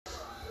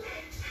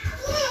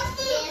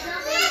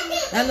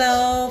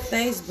Hello,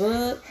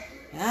 Facebook.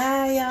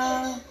 Hi,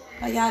 y'all.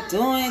 How y'all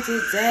doing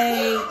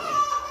today?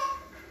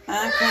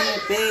 I'm kind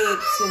of big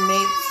to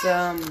make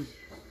some.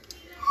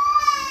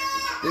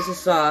 This is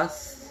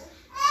sauce.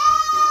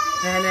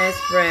 Pana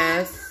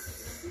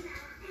Express.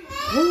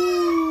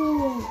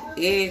 Woo!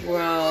 Egg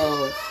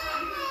rolls.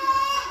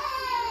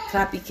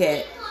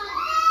 Copycat.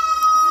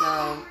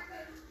 So,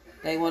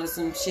 they wanted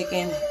some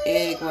chicken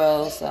egg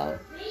rolls. So,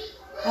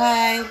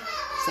 hi.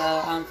 So,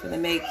 I'm gonna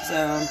make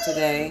some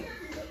today.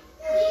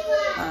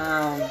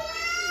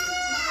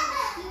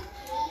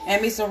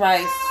 And me some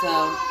rice,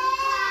 so,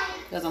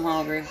 because I'm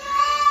hungry.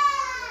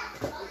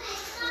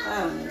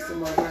 I don't need some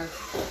more rice.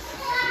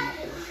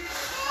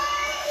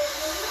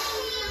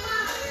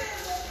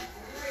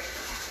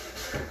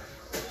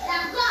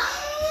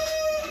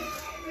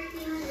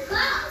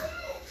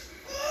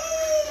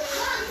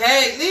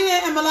 Hey, leave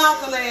it and alone,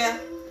 Kalea.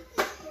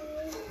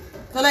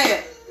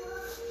 Kalea,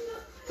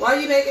 why are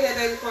you making that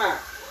baby cry?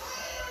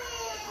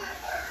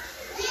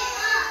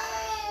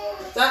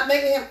 Stop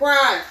making him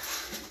cry.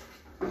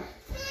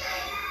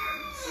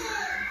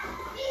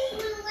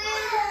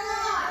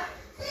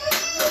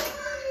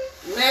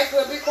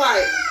 Maxwell, be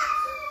quiet.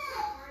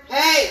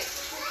 Hey!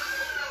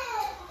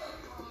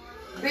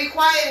 Be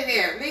quiet in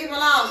there. Leave him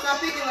alone. Stop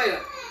picking with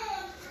him.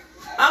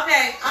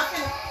 Okay, I'm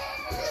finna.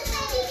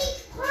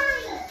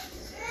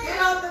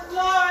 Get off the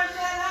floor and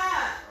shut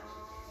up.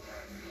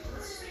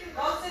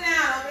 Go sit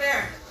down over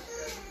there.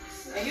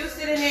 And you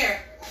sit in here.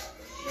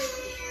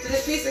 Till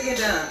this pizza get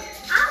done.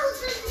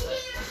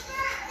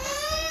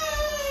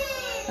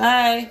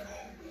 Hi.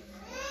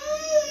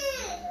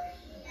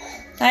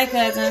 Hi,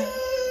 cousin.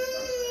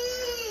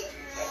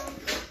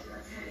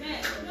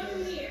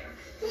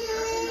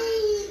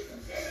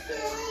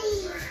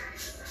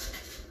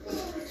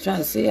 Trying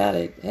to see how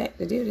the heck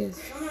to do this.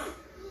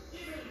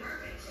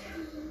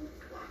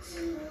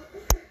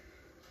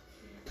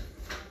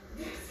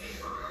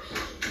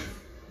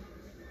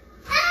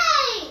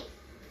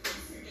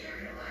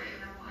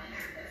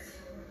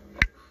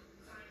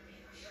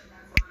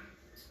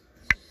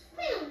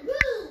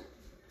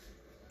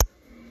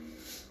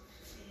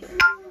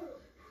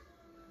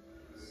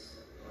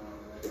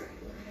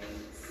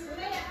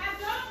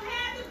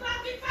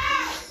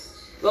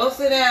 Go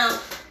sit down.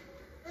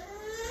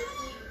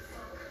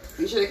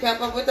 You should have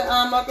kept up with the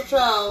remote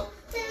control.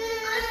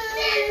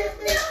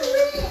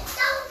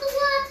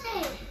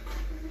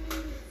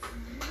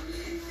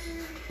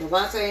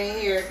 Levante ain't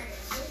here.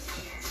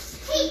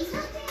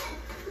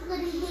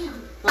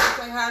 Come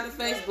say hi to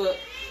Facebook.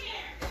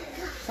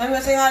 Come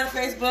and say hi to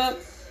Facebook.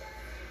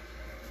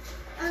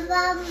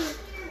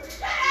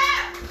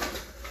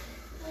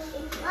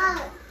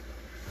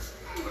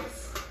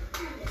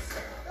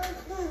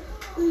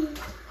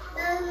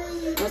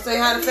 Want to say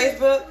hi to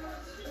Facebook?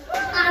 I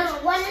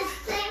don't want to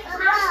say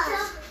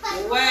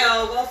hi.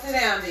 Well, go sit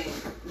down then.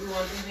 You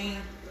want to be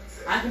mean?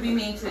 I can be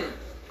mean too.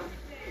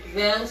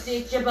 Well,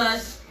 sit your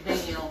butt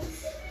down.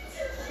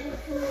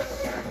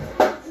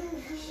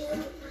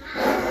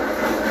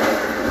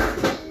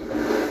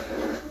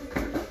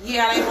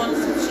 Yeah, they wanted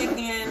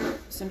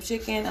some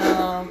chicken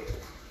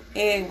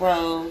egg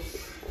rolls.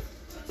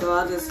 So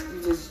I just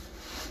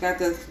got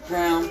this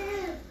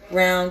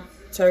ground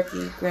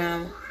turkey,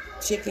 ground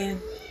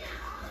chicken,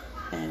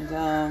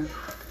 and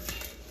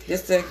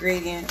just the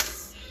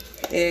ingredients: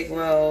 egg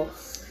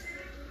rolls,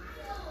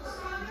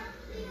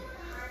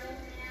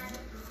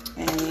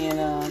 and then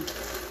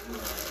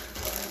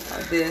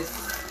this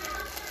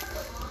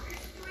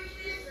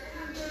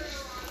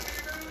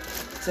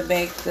to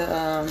make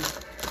the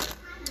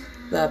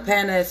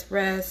Pana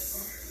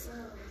Express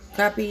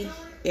copy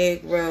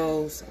egg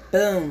rolls.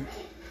 Boom.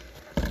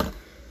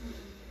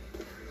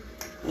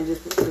 And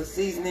just put the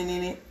seasoning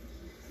in it.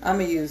 I'm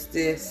gonna use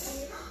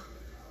this.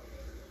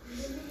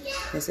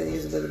 I said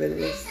use a little bit of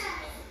this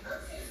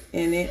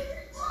in it.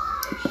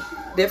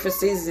 Different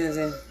seasonings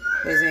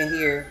is in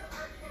here,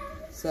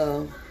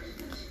 so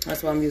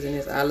that's why I'm using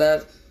this. I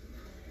love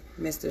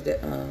this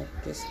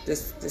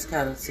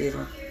kind of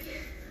seasoning.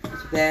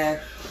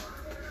 That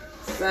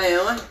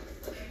sound,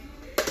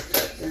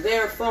 and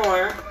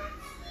therefore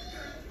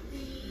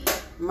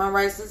my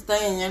rice is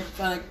staying. I'm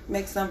trying to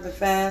make something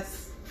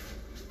fast.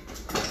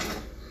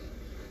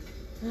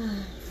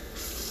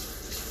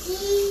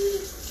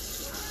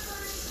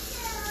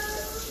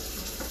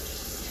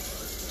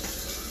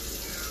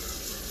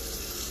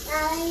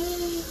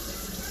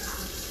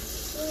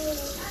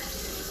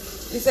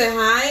 You say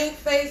hi,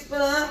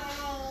 Facebook.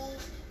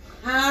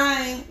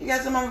 Hi. You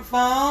got some on the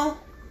phone?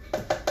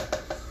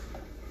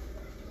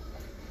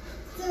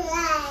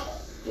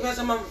 You got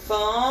some on the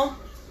phone?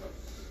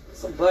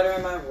 Some butter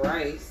in my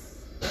rice.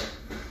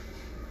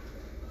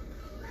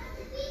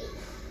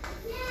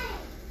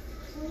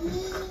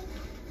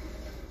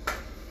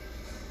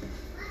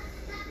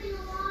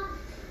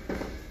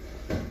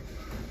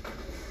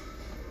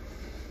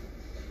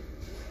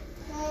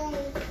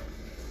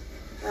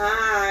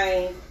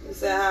 Hi. You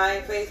say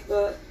hi,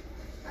 Facebook.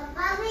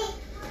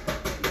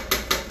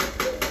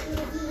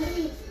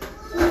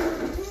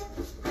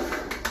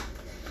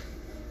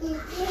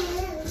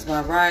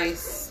 my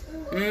rice.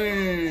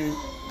 Mmm.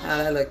 Oh,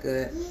 that look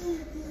good.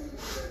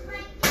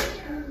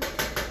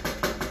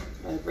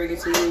 I'll bring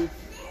it to you.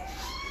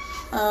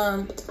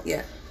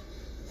 Yeah.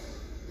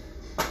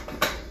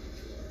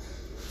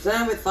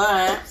 Done with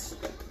that.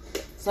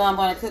 So I'm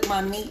gonna cook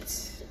my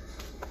meat.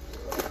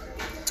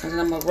 And then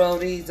I'm gonna roll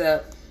these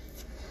up.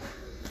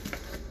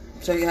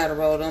 Show you how to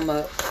roll them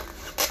up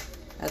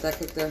as I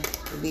cook the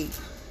meat.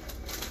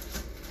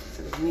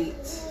 So the meat.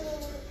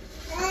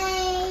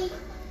 Hey.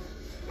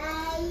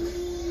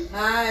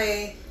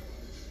 Hi.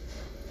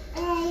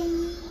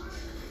 I'm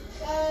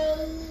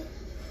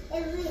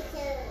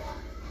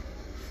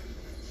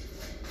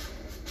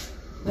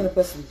gonna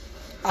put some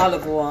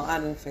olive oil. I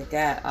done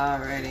forgot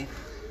already.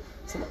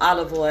 Some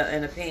olive oil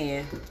in a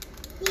pan.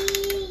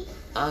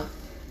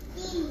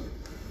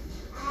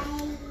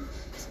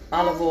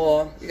 Olive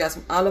oil. You got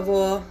some olive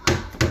oil.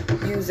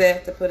 Use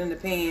that to put in the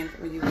pan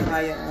when you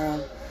fry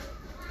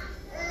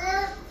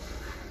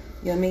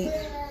your meat.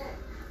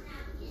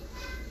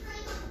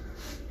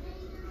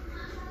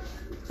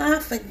 I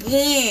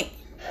forget.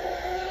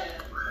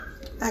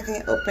 I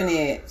can't open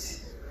it.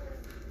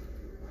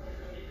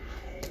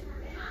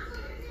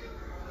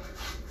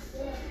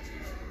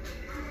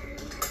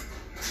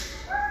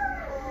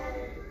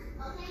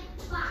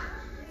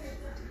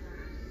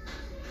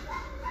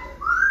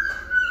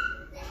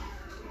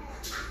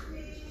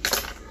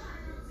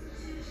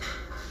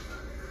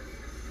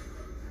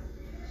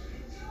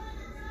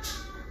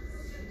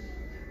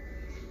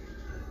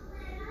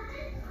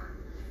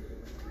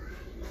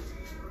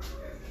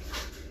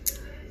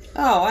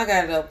 Oh, I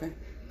got it open.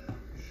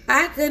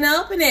 I couldn't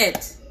open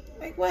it.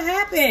 Like, what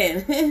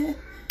happened?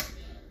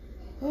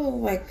 Oh,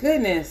 my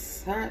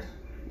goodness.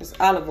 It's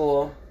olive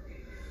oil.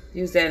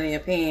 Use that in your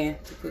pan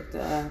to cook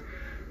the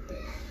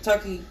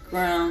turkey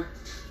ground.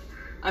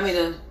 I mean,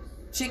 the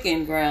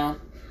chicken ground.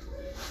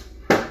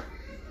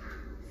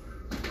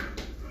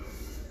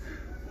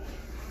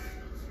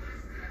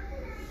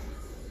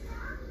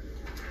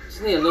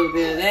 Just need a little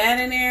bit of that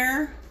in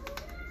there.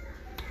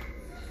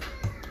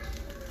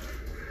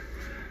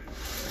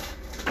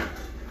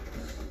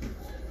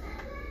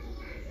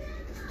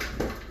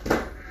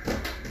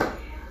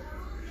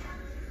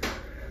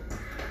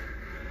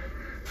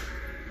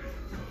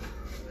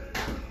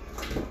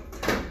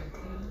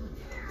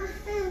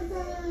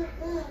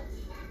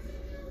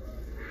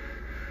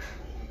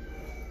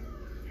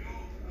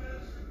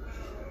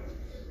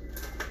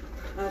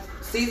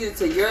 Season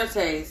to your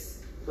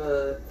taste,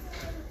 but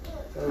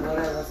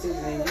whatever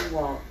seasoning you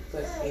want,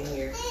 put in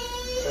here.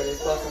 But it's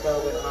supposed to go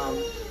with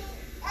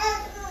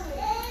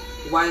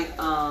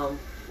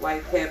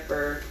white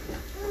pepper,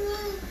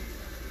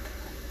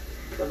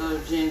 a little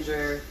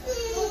ginger.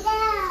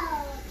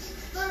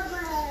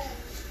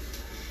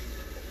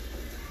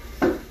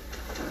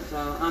 So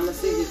I'm gonna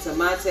season to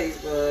my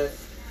taste buds.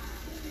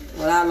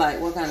 What I like,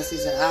 what kind of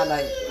seasoning I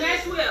like.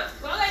 Maxwell,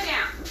 go lay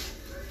down.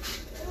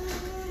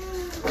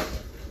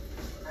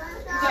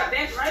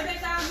 That's right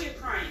back out here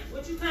crying.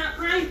 What you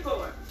crying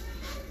for?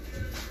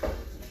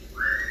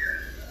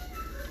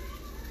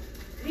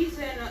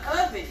 Pizza in the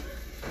oven.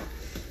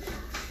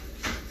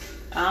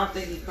 I don't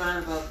think he's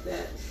crying about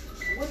that.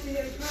 What the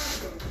hell you crying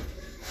for?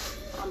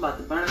 I'm about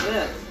to burn it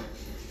up.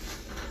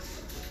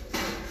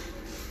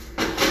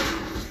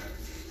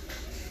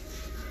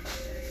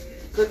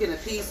 Cooking a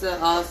pizza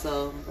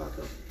also. I'm about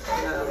to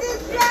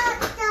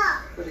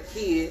for the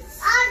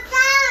kids.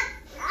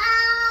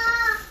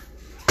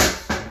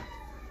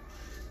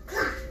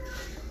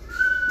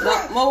 No,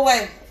 move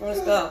away from the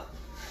stove.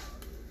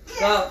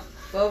 Go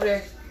over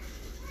there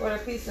for the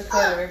pizza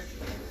cutter.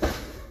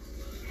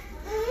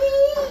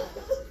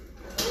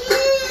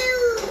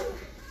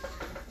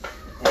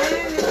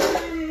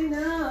 Everybody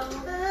knows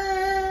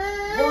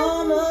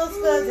one more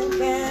cousin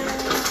can.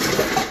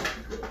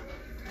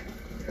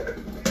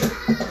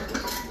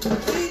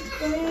 We've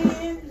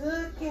been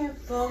looking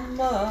for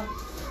more.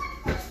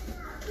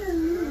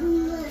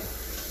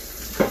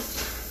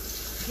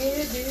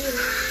 Give you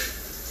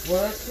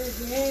what you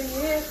came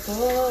here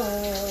for.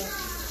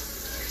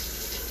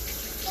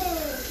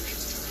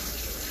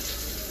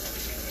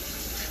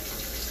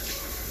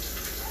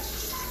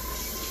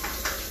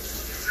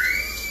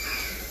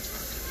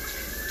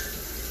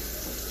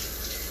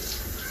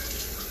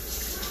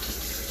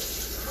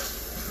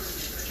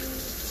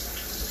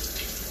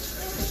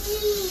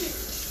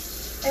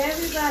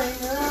 Everybody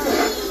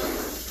knows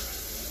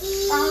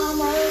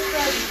almost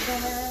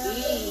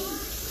everything.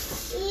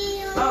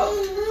 Oh.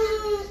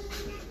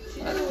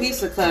 A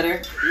pizza cutter.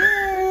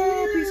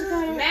 Yeah, pizza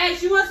cutter.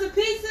 Max, you want some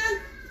pizza?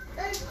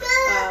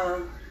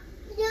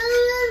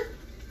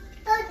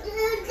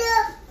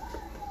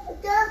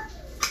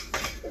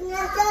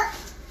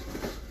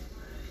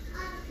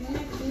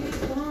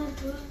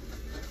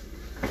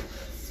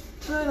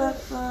 Put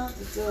up on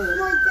the door.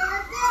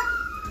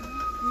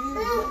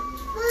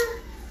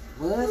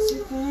 What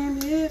you came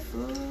here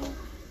for?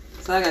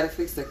 So I gotta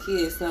fix the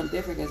kids something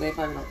different because they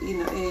probably don't eat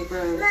no egg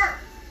rolls.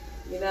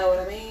 You know what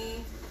I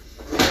mean?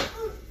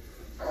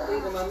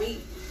 Leaving my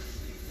meat.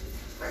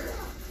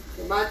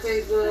 It might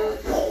taste good.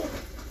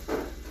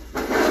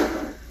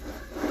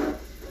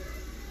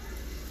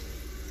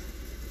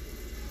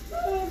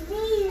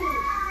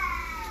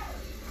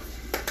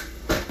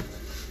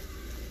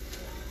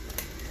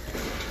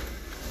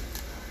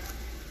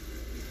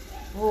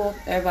 Oh,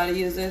 everybody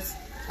use this.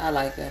 I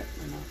like that.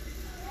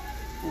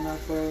 You know,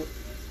 for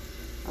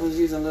I was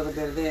using a little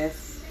bit of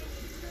this.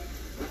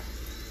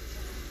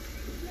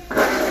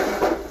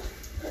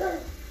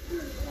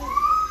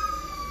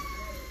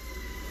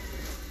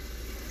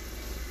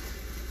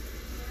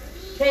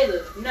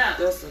 Caleb, no.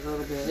 Just a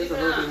little bit. There's a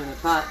little bit in the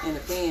pot, in the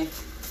pan.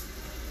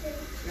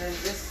 And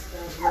this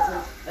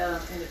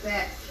in the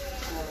back.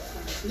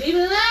 Leave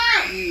it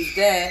alone. Use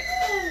that.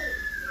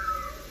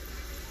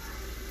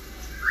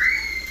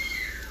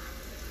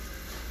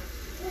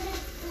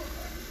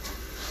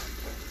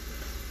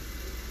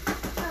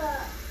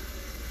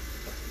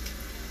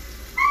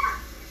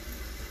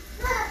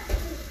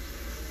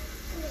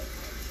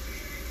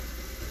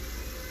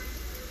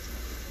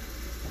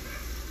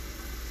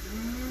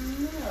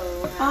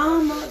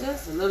 Almost,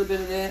 just a little bit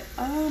of that.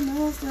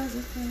 Almost as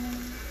it can.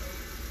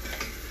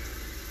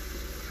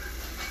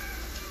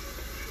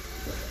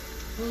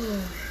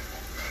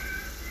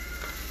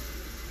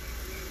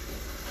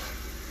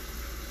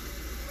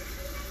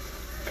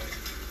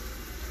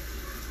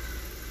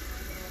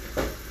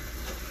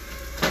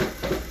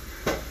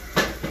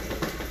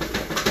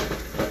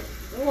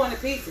 We want the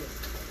pieces.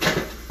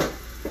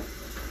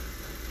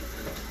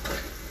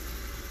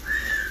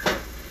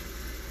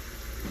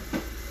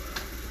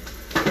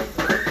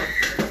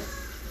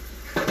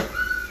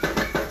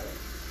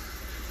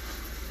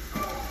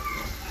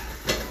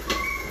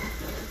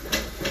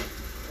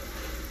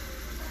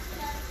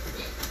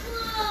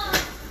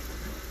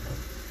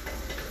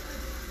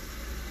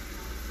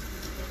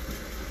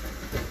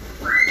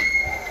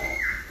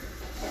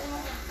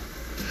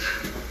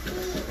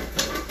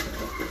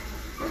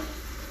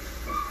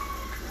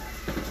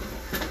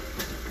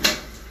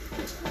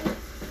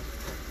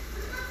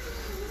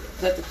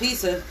 Cut the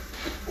pizza.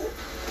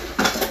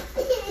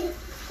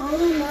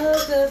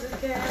 Almost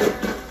doesn't count.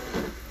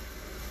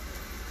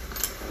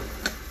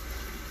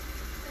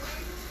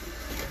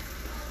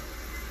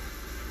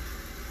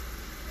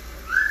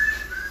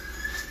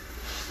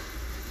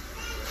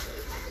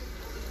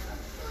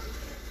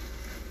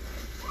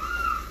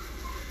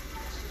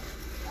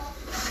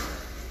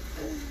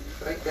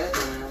 Break that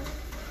down.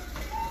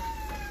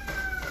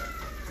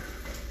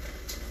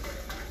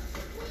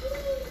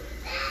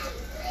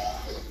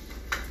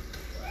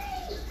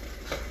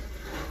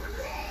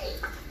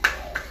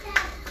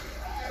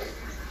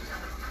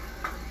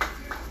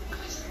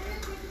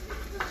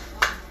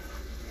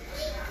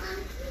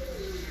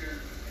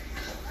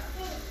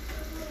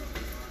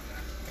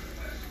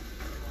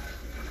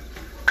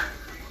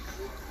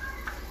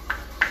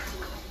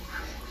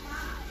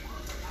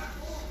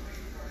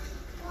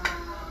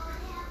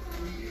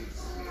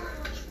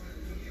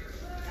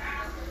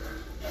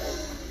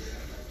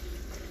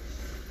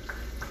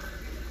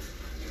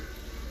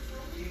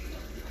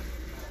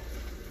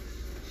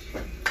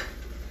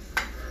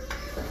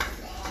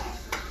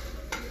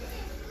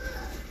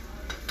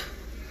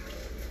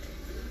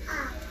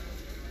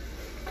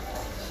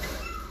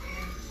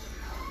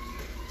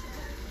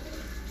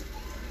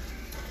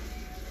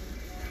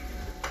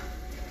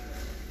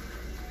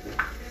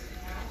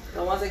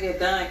 So once I get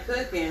done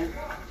cooking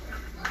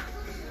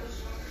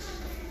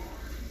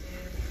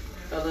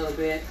a little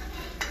bit,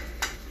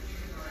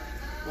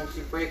 once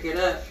you break it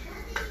up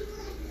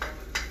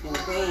in the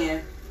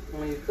pan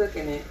when you're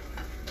cooking it,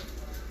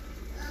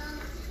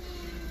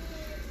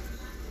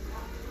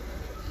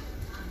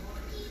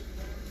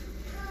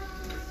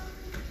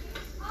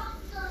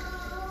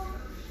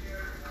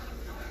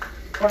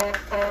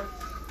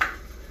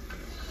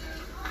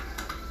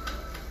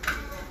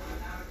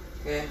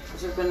 yeah,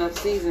 just put enough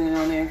seasoning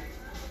on there.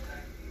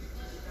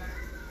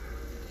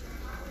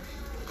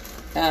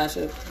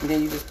 And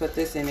then you just put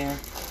this in there.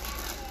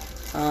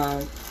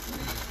 A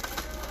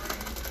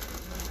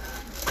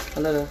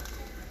little.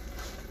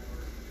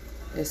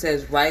 It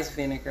says rice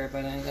vinegar,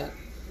 but I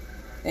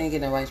ain't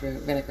get no rice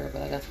vinegar,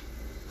 but I got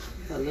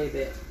a little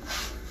bit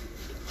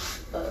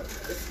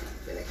of this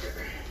vinegar.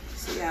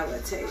 See how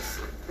it tastes.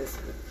 This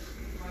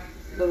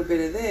a little bit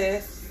of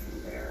this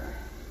there.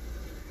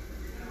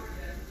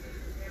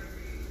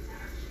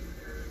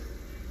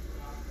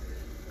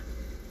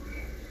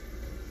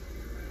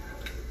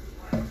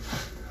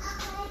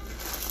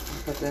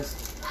 Put this.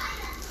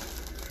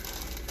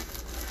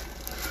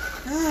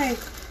 Hi.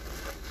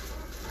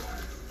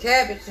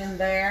 Cabbage in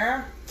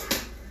there.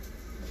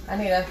 I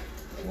need a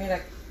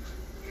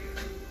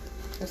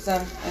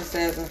some. It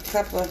says a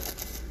cup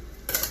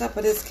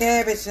of this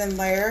cabbage in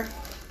there.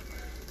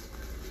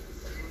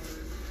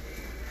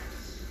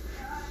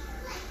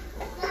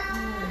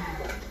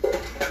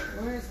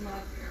 Where's my?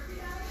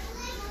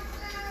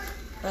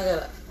 I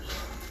got.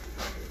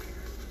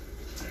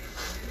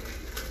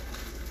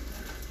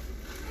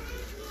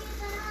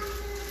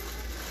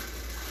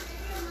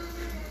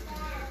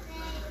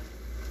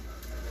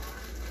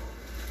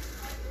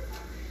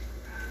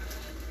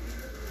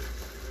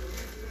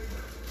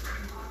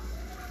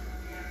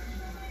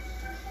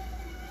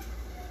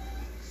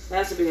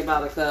 That should be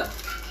about a cup.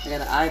 I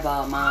got an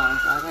eyeball mine.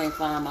 So I can't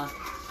find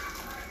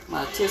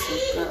my tissue,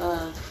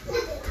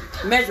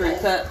 measuring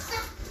cup.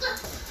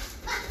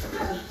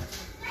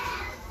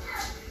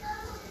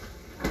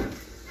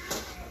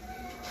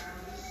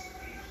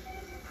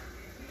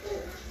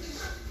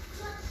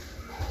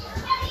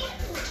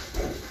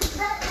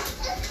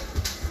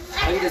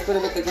 You just put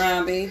it with the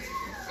ground beef.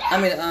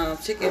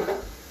 Chicken.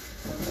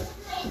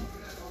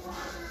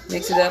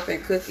 Mix it up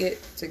and cook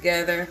it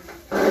together.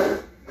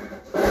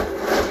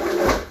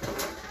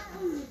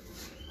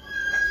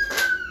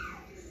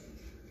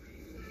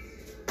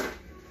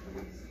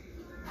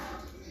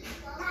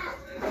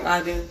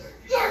 I do.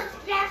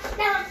 That's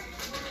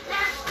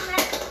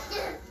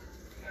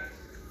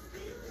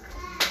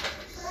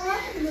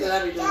what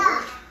I be doing.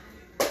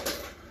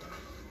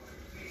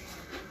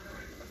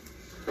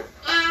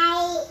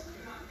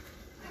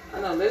 I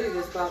know Lily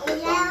just popped up on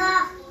me.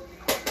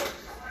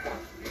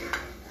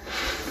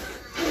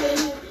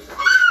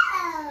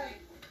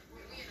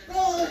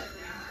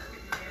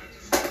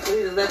 So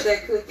you just let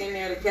that cook in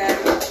there, the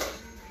cabbage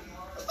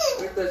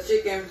with the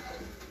chicken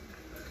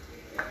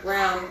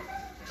brown.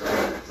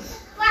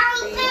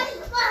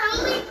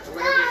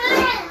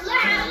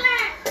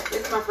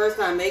 This is my first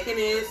time making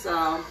it,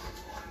 so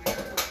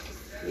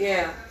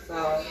yeah,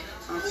 so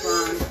I'm trying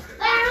to do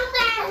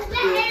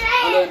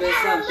a little bit of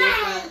something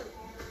different.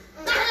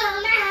 Put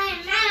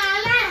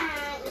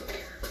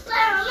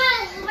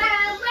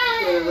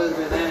a little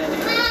bit of that in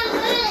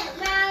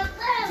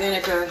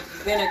there.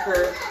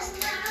 Vinegar.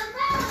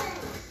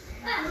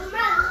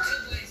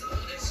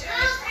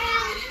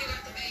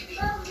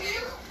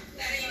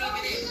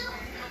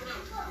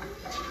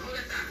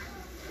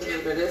 A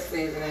little bit of this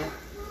seasoning.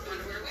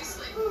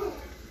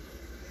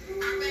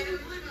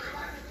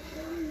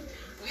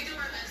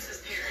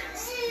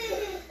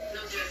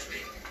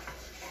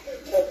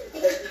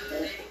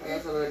 I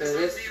guess a little bit of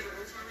this.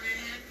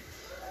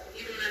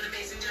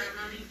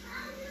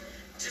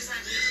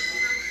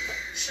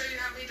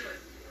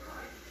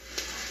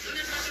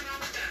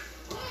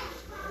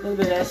 A little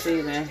bit of that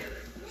seasoning.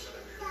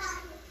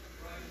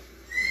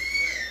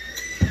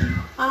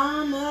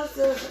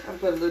 I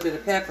put a little bit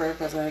of pepper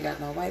because I ain't got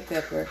no white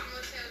pepper.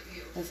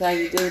 That's how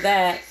you do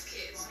that.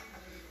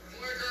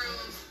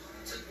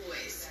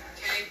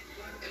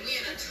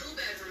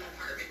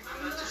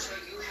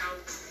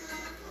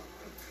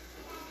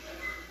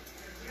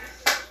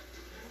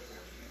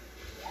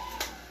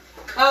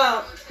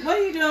 Oh, what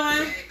are you doing?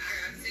 I got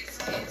 6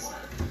 kids. 4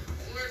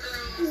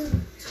 girls,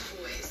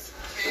 2 boys.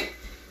 Okay?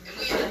 And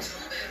we in a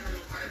 2-bedroom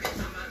apartment.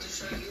 I'm about to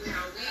show you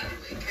how we do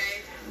it, okay?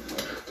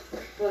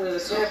 Put a little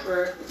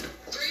pepper.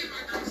 3 of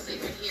my girls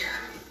sleep in here.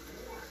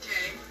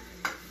 Okay?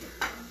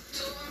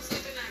 2 of them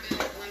sleep in that bed.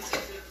 1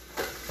 sleeps in.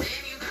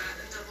 Then you got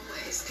the double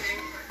waist, okay?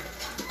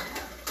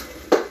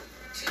 2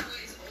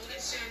 boys,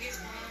 oldest,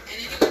 youngest, and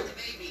then you got the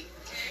baby,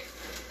 okay?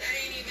 That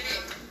ain't even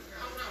it.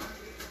 Hold on.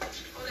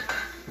 Hold it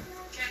back.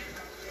 Okay?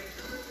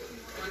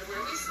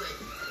 Where we sleep.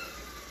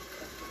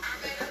 Our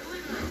bed in the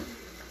living room.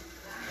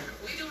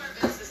 We do our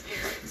best as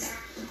parents.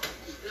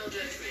 No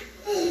judgment.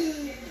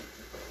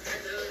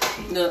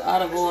 The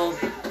olive oil. You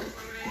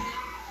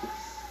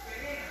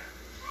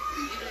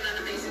doing an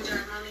amazing job,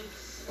 Molly.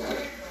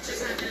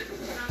 Just had to,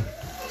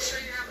 show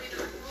you how we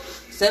do it.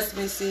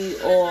 Sesame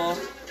seed oil.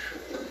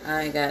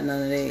 I ain't got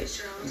none of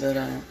that. But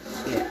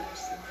yeah.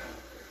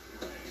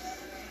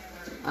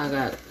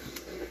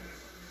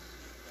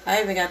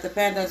 I even got the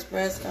Panda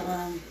Express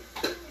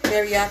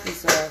teriyaki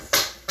sauce.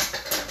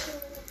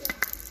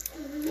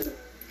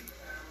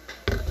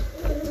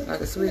 Like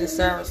the sweet and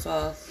sour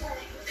sauce.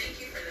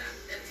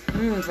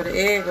 For the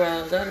egg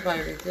rolls. That'll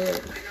probably be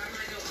good.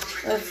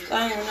 I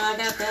don't even know I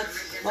got that.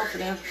 Both of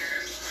them.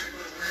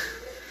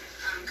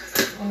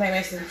 I might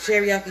make some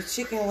teriyaki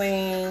chicken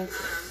wings.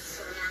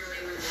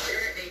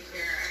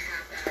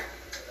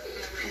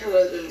 A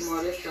little bit more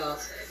of this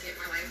sauce.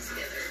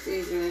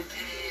 Seasoning.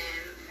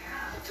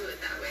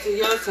 To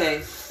your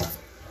taste.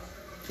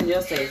 To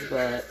your taste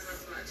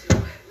buds.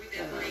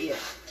 Yeah.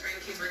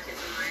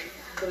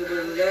 Put a bit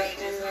of that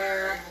in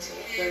there.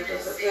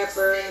 Put some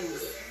pepper. And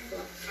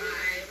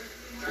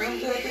I'm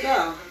good to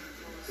go.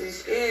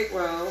 These egg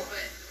rolls.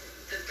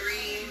 The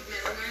 3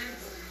 middle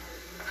ones,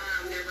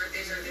 their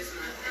birthdays are this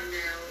month, and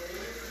then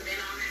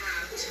I'll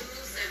have 2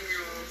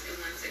 7-year-olds and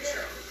 1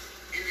 6-year-old.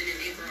 And then in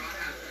April I'll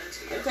have a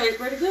 2-year-old. It tastes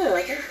pretty good,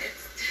 I think.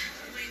 It's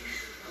definitely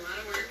a lot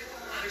of work,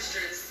 a lot of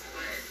stress,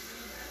 but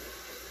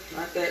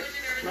Like that,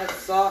 like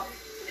salt.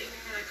 thank you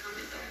for that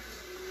comment though.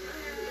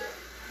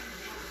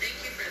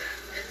 Thank you for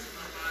that. It's a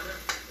lot of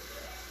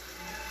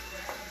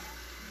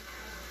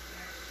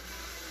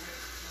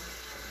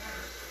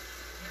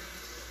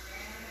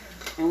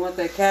And once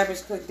that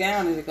cabbage cooked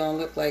down, it's gonna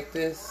look like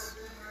this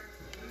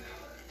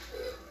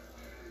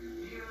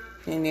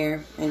in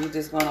there, and you're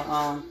just gonna I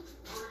know.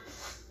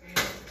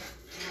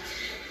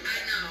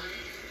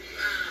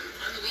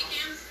 On the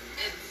weekends,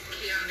 it's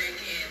chaotic.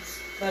 It's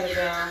let it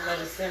down, let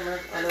it simmer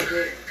a little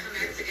bit come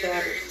with back the together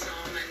cabbage until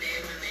Monday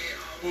when they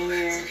all in go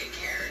back there. to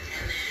daycare.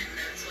 And then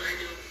that's what I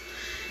do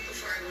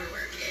before I go to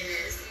work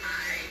is I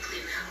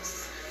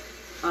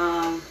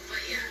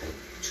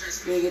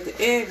We get the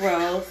egg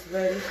rolls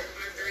ready. My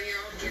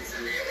 3-year-old gets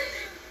into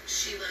everything.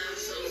 She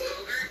loves those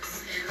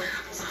Go-Gurts and the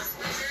applesauce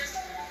blizzards.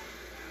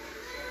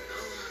 Oh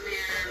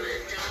man,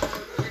 don't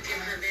look in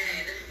her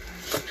bed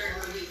during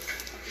the week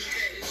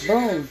because you're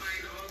Boom. gonna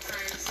find all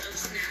types of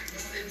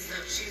snacks and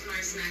stuff. She's my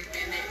snack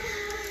bandit.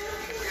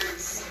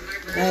 That's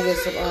my Now get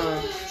some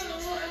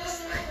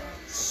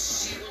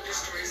she will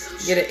destroy some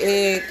get an shit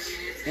egg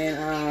in 10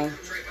 minutes and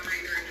comes right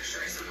behind her and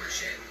destroy some more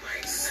shit.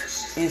 Like that's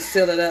just and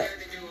seal it up. there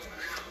to do over the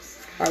house.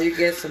 Or you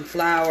get some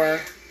flour.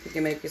 You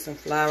can make you some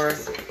flour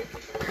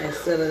and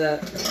seal it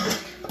up.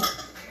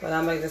 But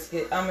I'm gonna use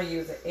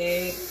an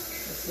egg to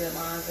seal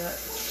mine up.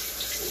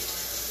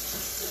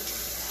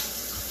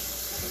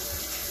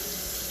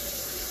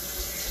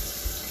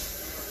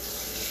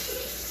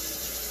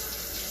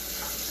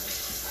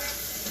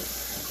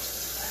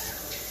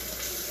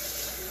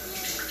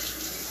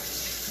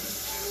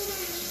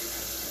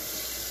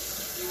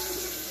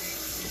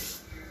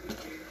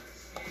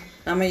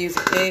 I'm gonna use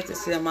an egg to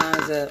seal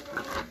mine up.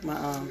 My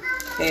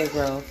egg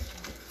roll.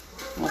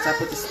 Once I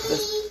put the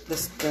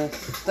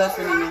stuff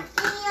in there.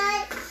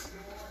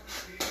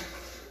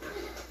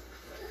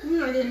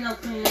 I didn't know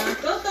clean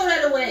out. Don't throw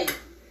that away.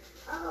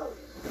 Oh.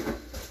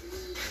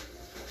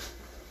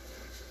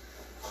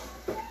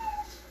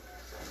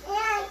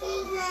 Yeah,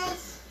 it's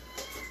nice.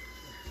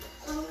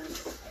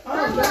 Oh,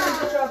 you want to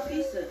get your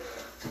pizza?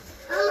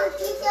 I want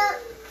pizza.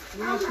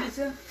 You want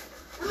pizza?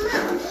 I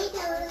want pizza.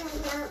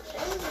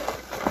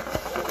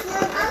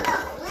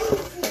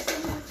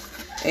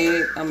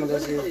 Egg, I'm gonna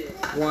just use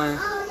one.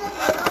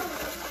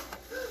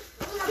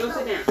 Go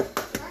sit down.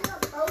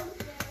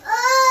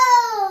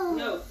 Oh!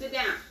 No, sit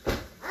down.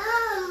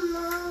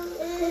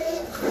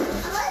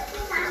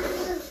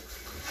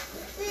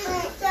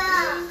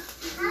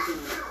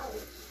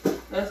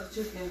 That's the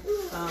chicken.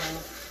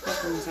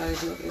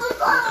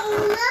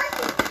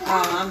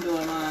 Oh, I'm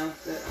doing mine.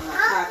 Get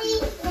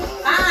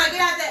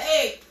out that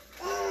egg.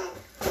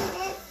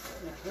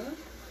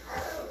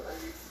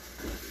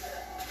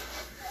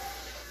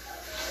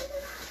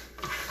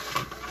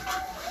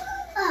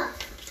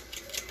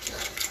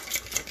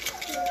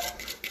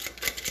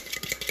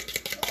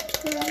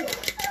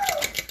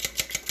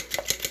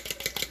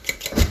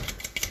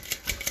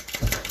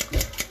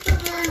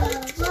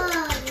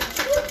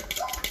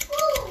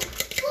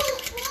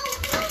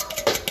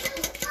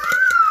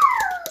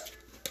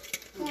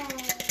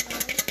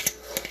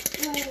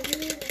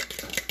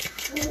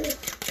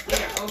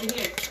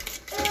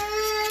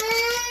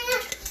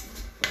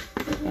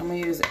 I'm gonna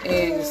use an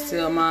egg to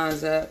seal mine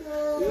up.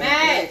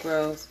 Egg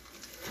rolls.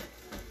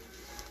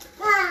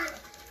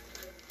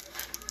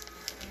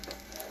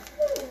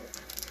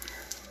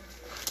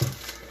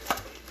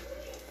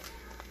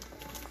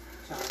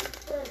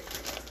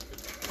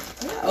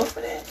 Yeah,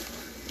 open it.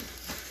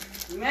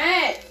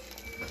 Matt!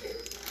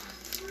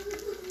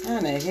 How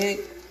the heck?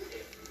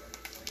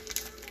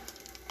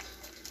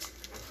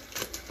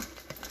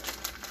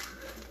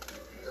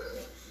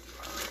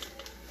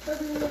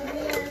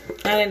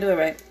 I didn't do it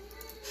right.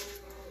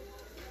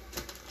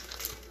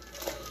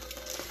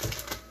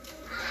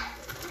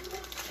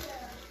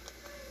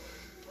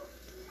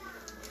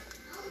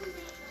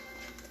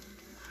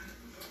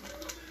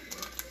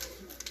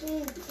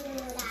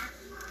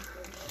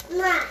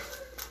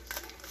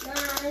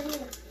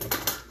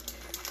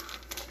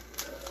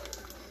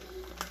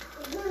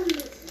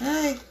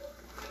 Hi.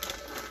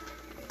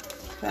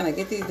 Trying to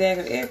get these dang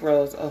egg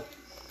rolls off.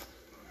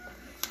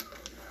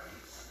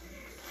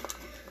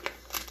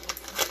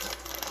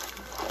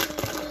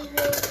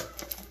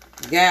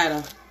 Got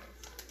him.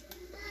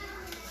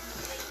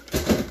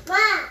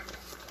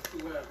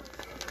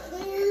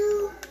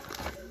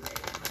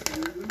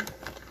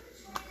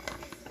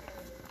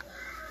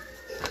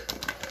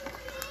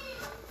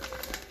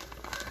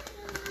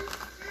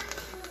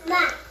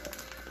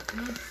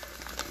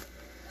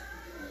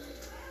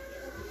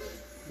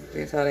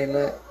 Here's how they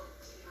look.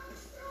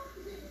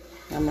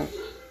 I'm going to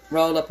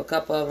roll up a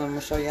couple of them. I'm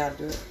going to show you how to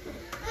do it.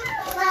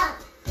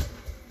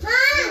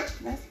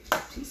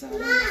 She's all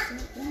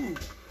dang.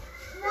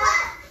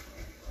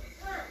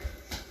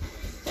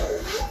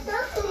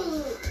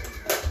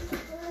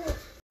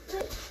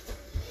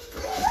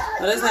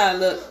 Oh, that's how it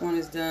looks when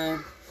it's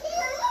done.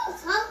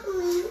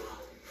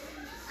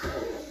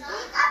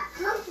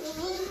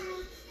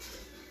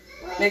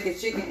 Make a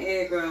chicken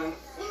egg roll.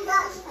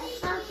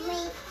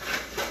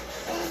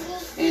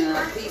 And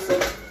a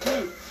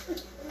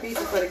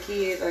pizza for the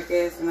kids, I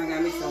guess. And I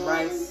got me some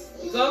rice.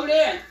 You go over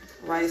there.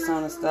 Rice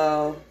on the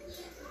stove.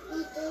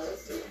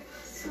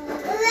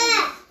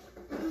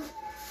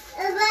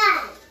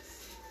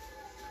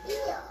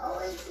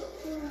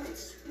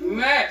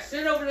 Matt,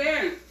 sit over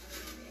there.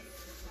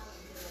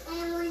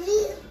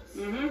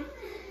 Mm-hmm.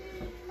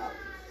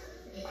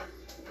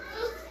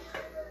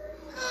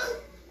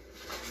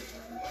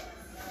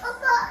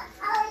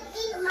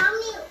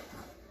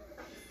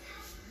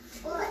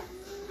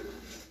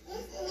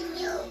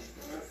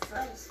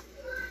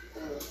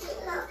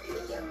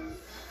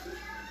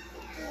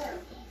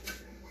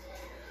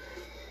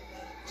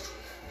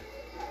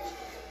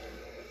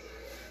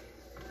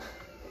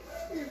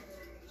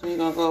 So you're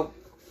gonna go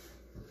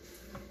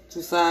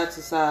to side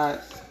to side.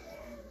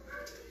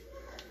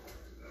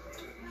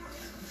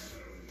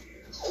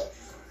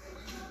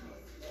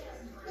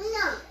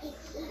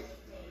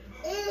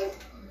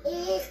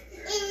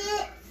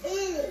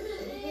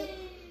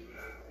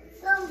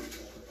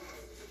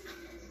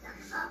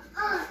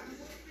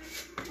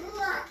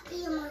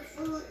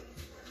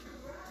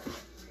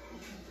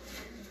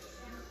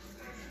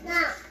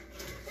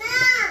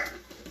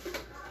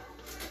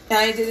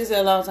 I ain't did this in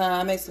a long time.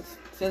 I make some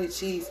Philly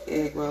cheese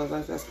egg rolls.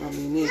 That's gonna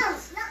be neat.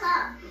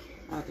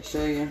 I can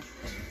show you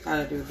how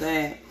to do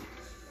that.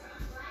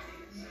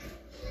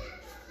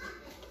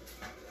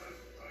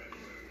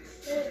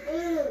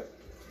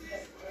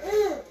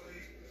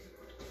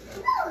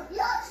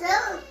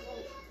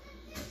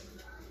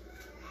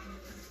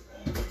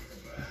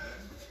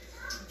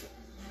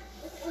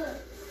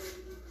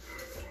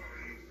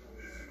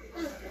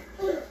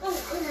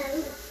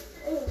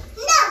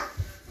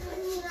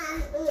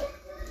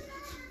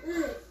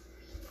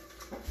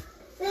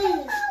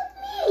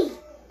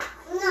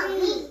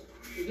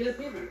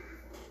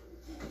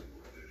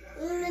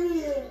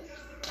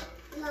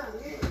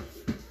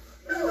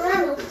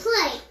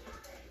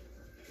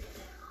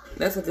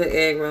 That's a good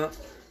egg roll. Took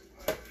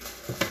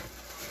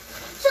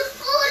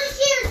all the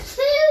here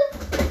too.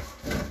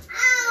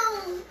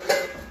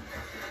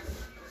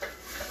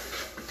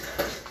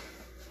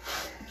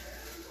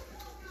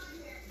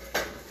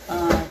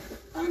 Ow!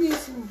 I need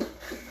some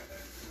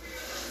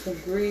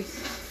grease.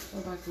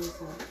 What about this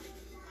one?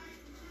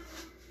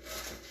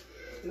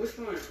 Which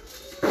one?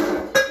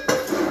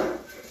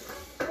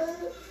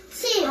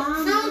 See,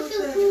 don't do.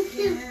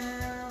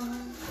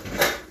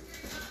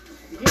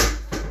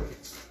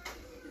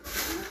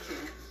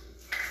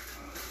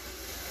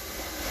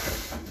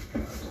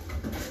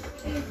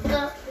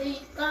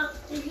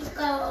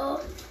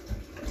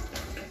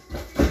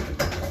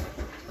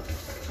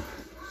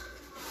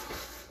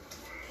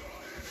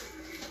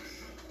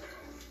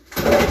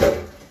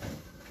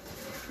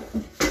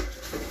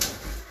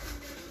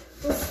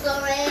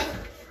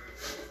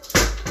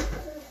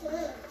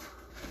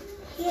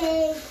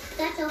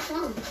 That's your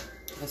phone.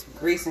 There's some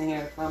grease in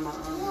here from my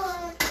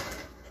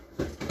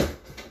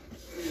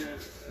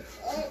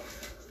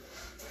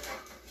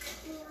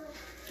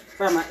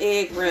from my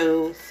egg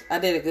rolls. I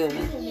did a good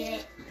one.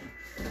 Yeah.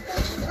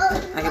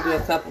 I can do a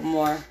couple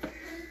more.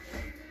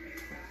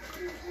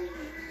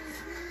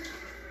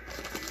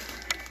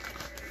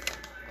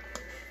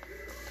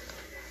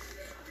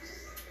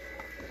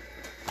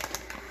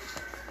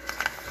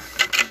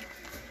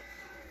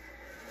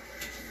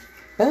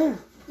 Boom.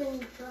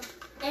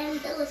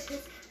 And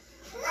delicious.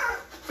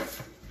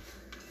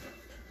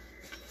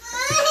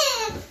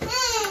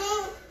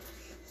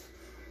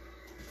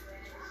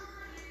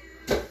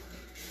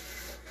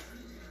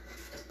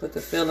 Put the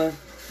filler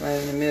right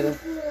in the middle.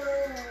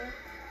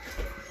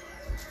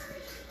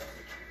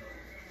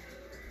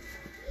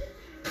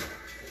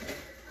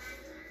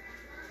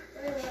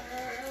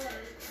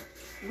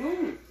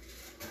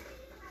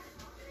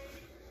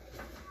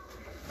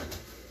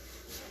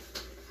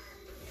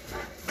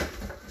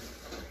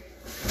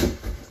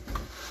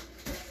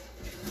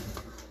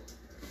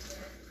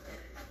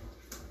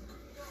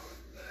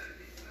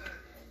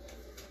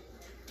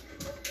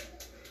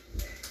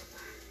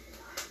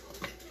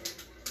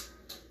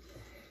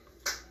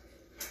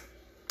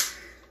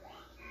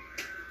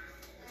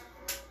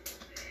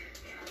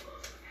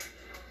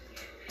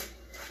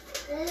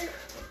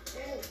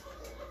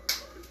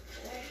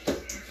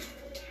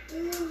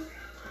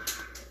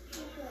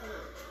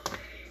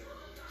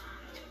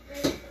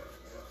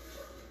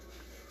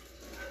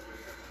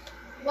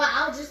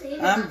 Wow,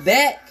 I'm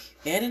back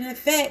and in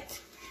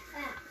effect.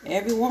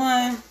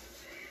 Everyone.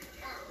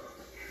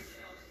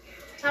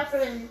 Top for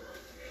him.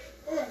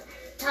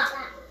 Top.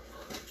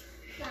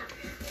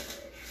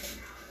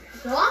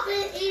 Y'all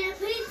been eating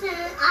pizza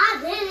and I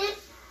didn't.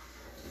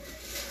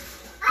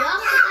 Y'all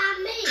forgot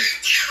me.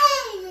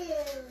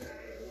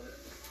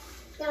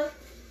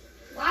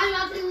 Why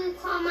y'all didn't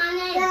call my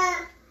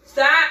name?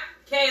 Stop,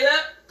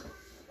 Caleb.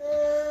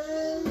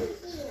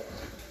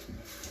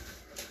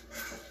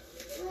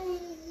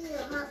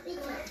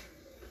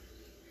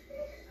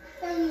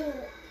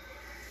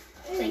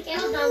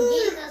 Caleb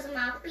don't get us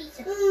my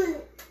pizza.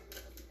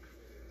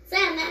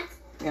 Say that.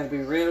 You gotta be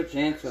real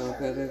gentle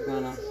because it's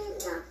gonna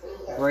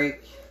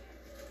break.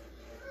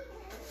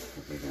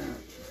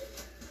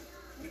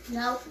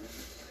 No.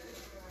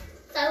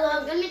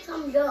 So give me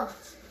some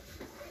yours.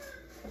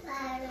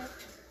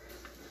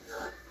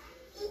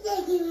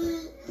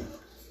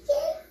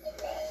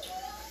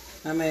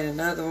 I made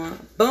another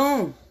one.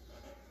 Boom.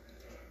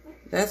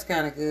 That's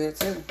kind of good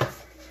too.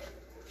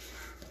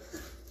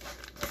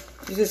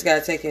 You just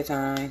gotta take your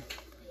time.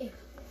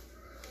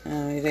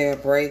 They'll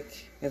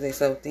break because they're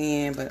so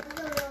thin, but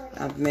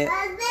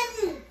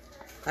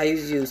I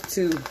usually use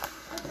 2.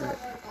 But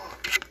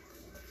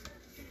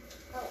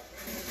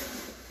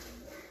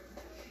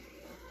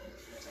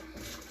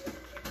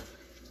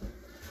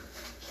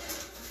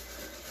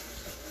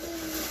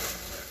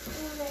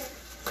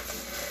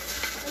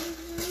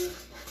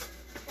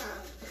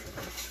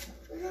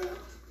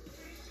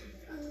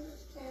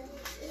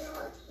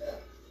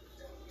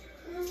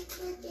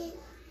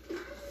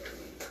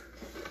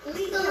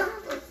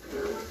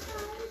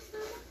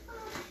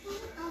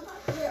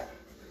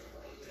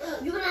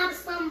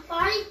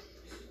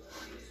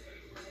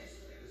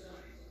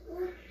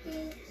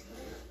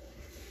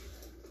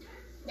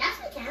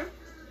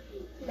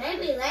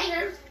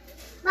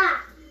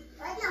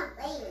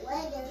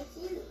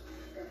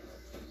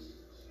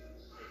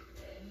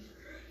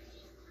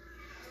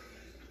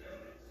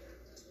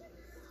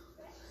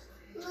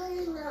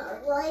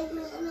I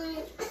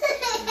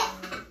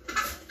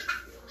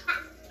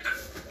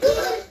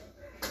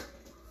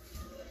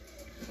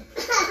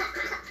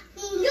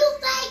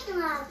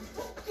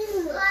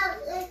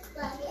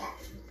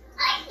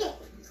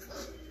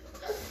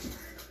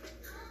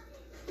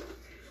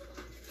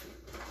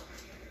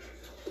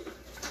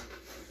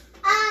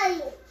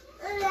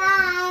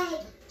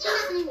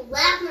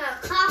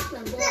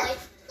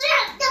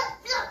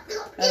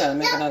gotta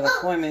make another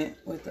appointment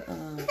with the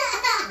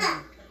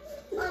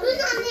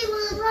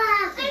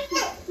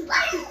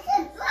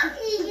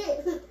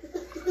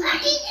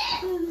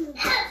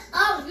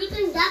Oh, you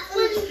think that's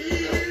funny?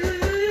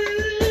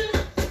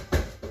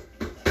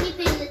 Keep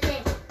it in the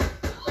table.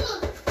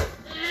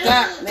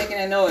 Stop making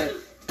that noise.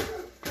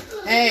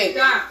 Hey.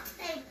 Stop.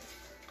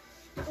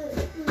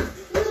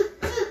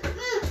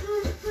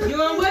 You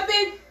want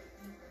whipping?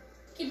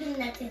 Keep it in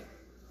that table.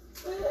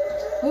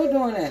 Who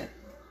doing that?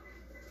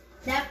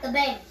 That's the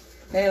baby.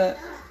 Kayla.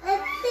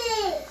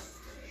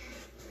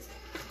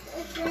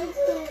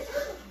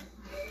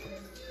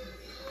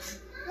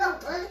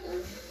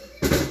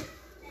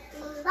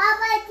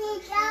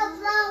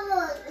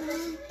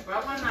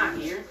 Bubba's not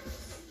here.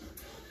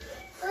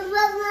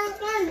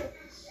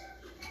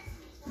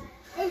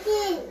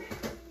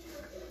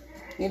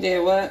 You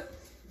did what?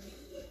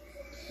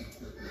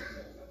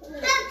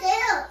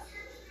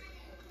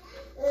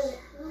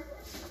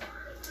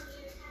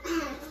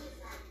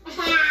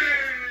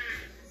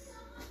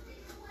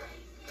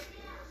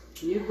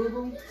 You boo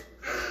boo?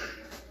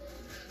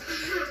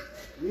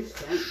 You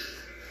stink.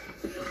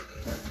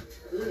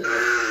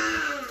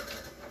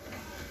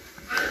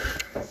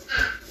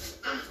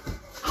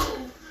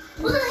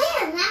 Put her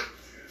here, Matt.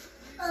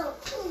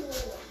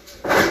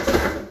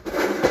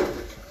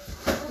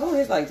 Oh,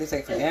 it's like this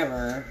take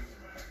forever.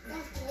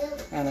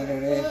 Kind of do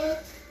this.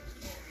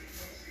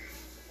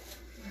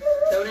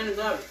 Throw it in the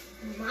garbage.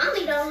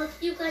 Mommy don't look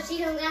cute because she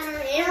don't got her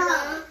hair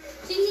done.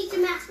 She needs to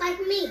match like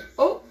me.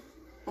 Oh.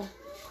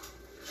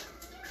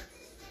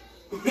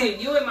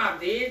 You in my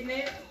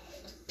business?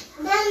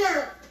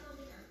 Nana.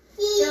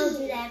 Don't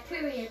do that,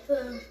 period,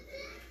 poo.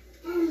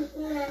 Move.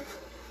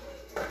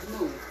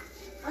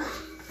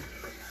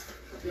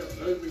 Your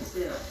ugly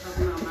self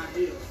talking on my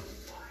head.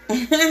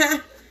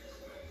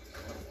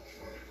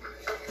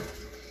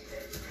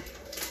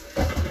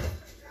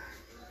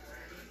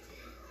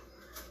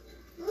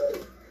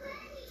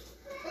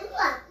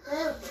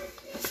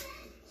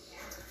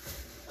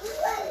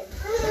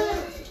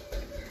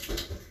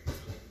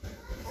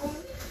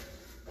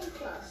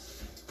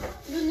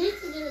 You need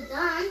to get it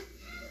done.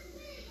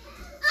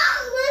 Oh,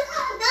 we're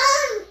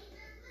done.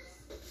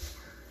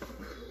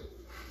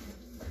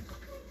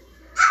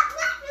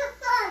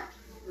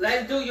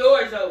 Let's do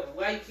yours over.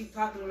 Why you keep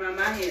talking about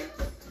my hair?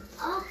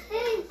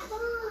 Okay,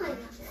 fine.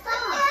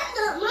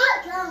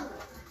 Stop.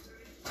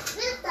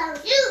 This time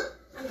you.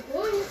 I'm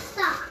going to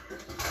stop.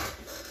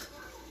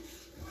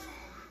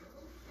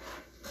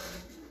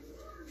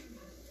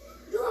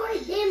 You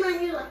already did my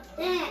hair like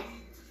that.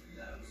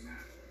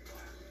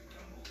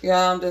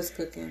 Y'all, I'm just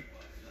cooking.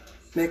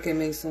 Making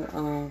me some,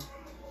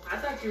 I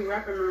thought you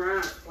wrapped him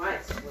around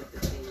twice with the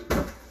thing.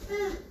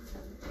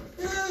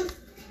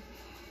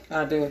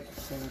 I do.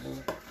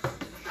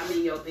 I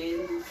mean, your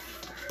business.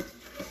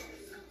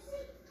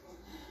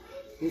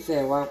 You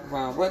said,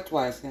 wow, what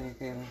twice,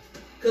 Kayla?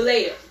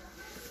 Kalea,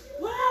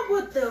 why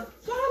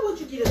would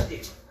you get up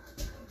there?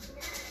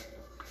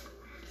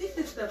 Pick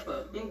this stuff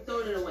up and throw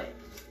it away.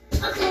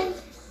 Okay.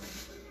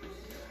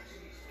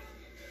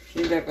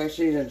 She look like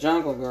she's a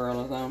jungle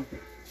girl or something.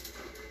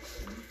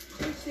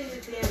 You see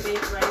this damn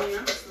bitch right here?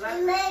 I'm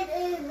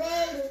slapping.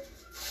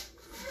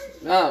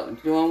 Oh,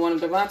 doing one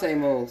of Devontae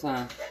moves,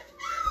 huh?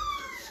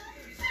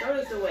 Throw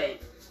this away.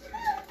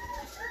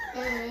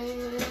 Pick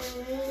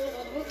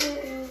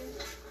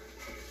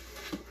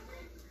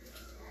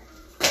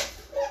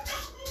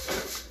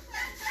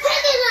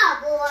it up,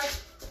 boy.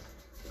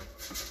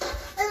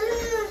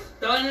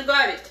 Throw it in the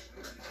garbage.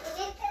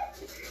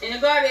 In the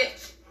garbage.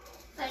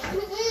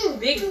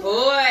 Big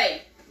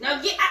boy.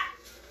 Now get out.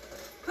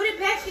 Put it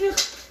back in the...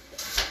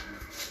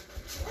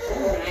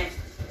 Okay.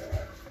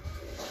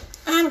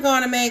 I'm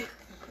gonna make,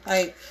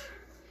 like,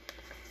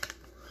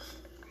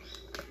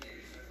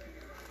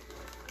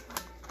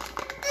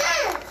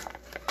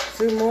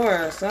 two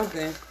more or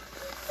something.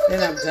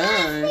 Then I'm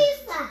done.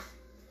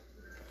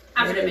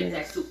 I'm gonna make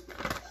that soup.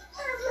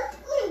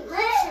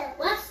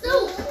 What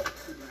soup?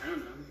 I don't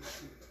know.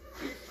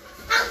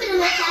 I'm gonna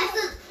make that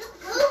soup.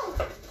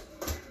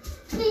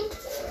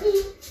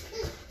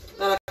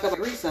 Not a cup of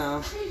grease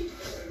on.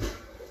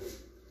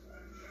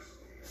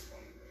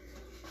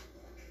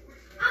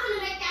 I'm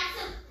gonna make that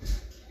soup.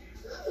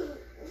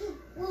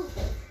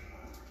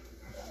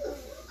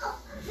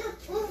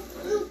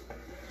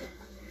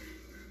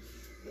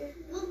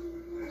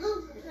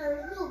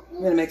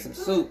 I'm gonna make some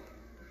soup.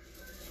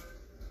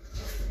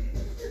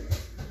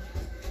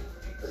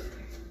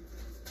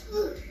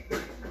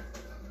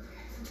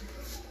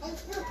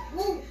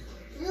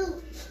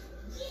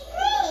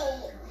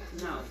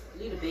 No,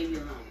 leave the baby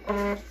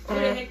alone. Where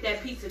the heck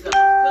that pizza go?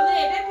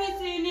 Kalea, that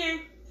pizza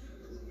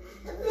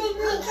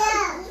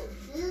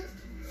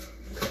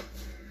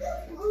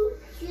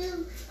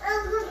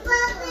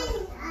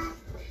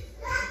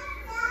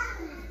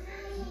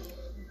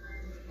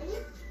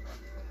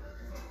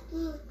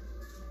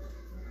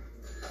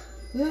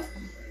Yeah.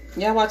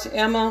 Y'all watching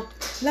Emma?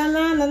 La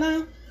la la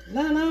la.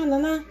 La la la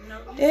la.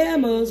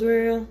 Emma's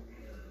real.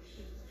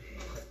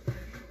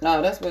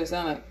 No, that's what it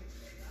sounds like.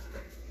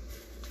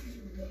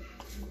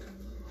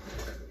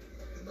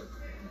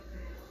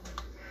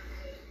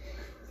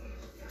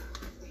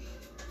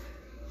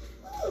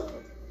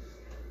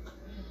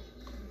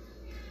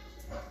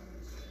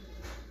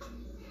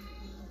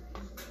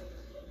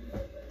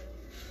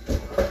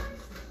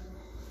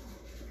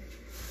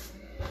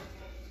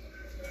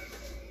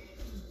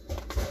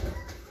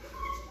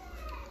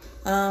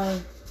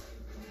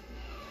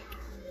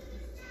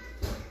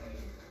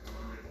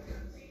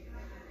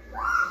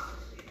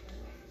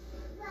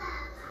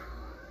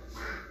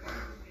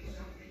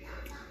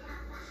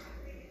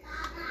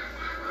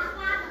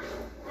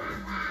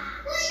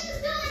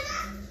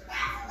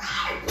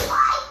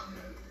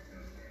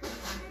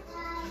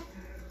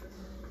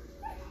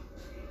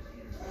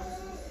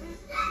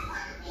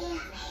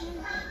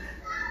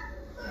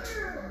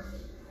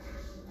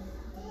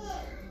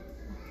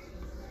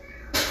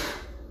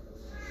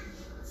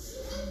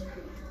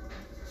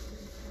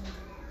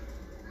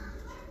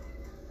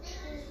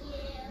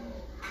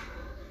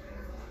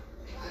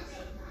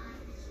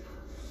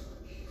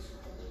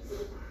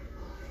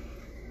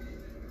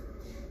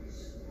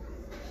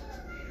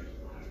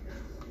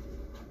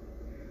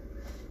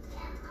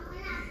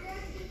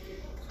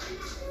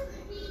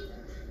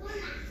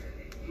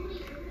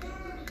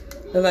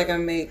 Look like I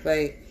make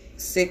like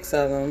 6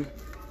 of them.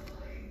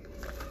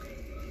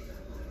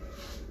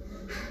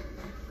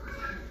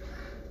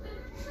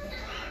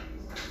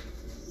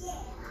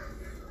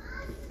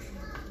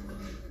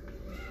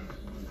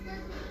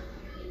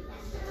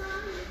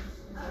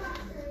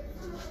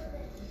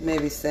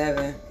 Maybe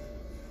 7.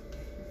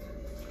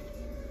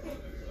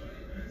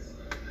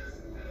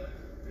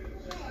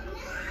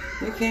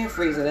 You can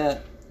freeze it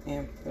up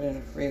and put it in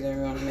the freezer if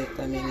you want to make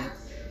that many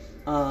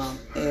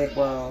egg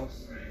rolls.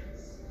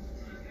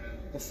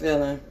 The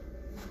filling,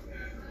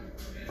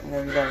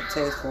 whenever you got a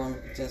taste for them,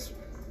 you just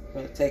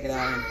really take it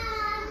out and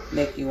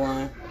make you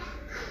 1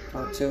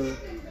 or 2.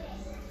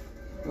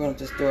 We're gonna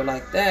just do it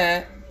like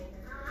that.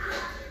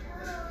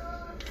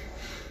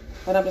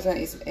 But I'm just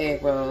gonna eat some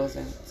egg rolls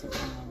and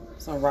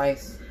some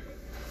rice.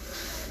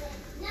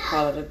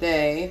 Call it a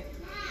day.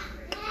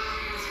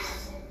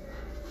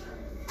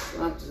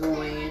 I'm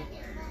doing,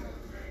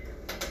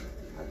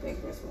 I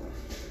think this one.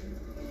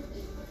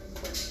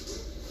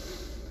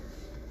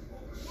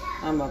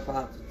 I'm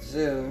about to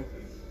do.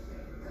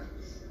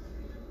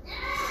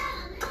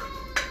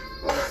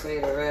 I'll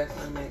save the rest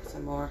and make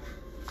some more.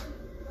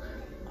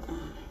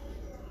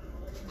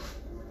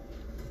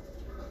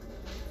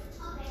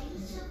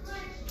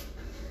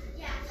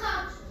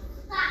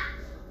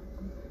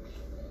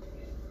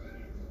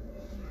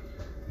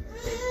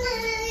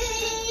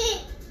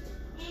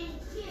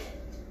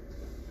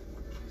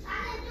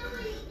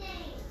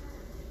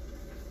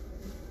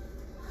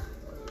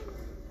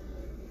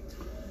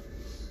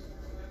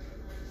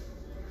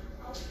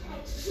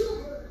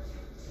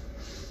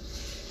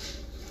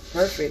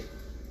 Perfect.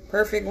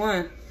 Perfect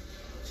one.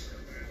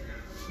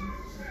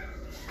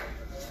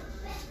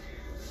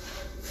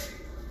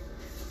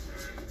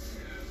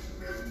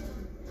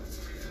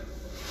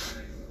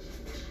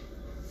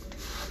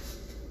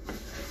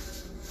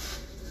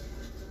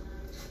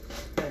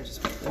 I'll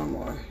just put one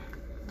more.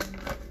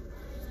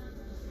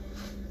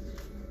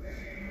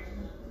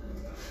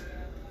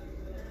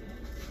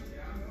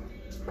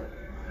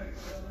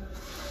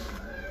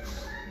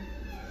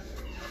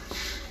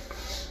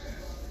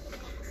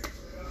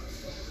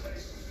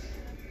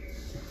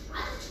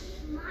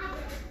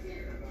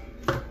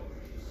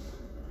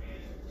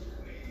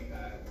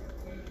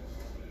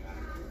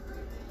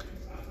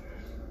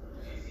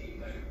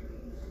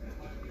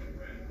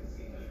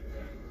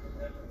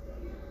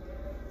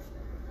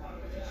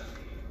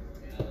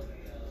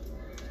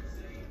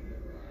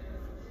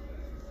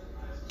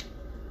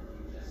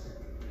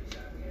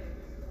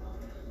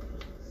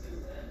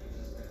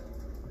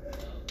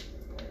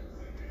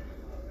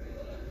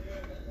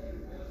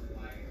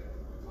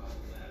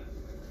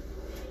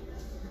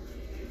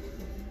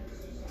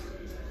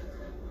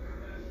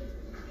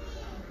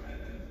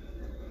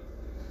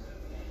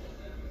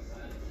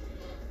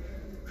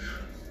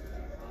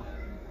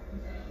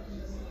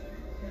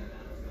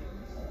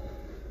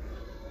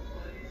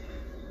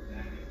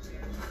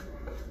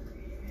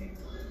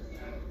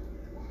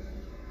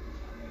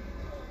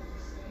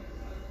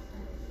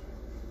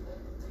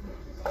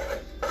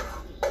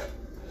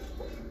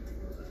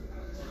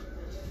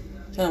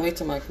 Trying to wait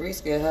till my grease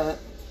get hot.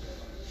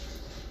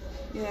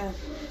 Yeah,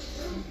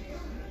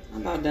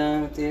 I'm about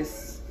done with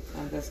this.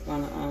 I'm just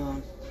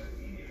gonna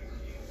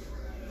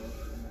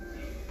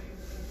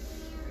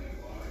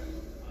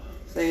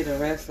save the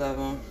rest of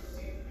them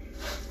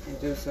and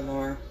do some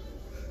more.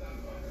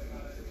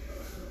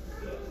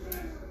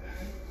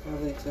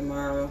 Probably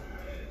tomorrow.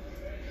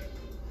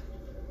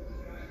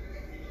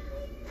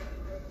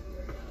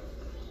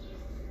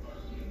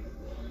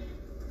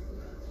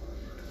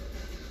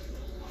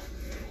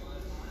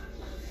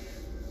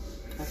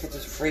 I could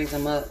just freeze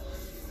them up.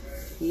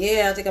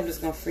 Yeah, I think I'm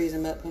just gonna freeze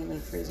them up, put them in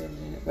the freezer,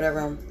 and whatever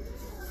I'm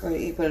ready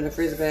to eat, put it in the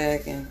freezer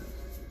bag, and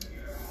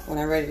when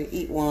I'm ready to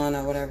eat one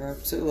or whatever,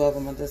 2 of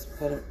them, I'll just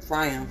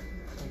fry them.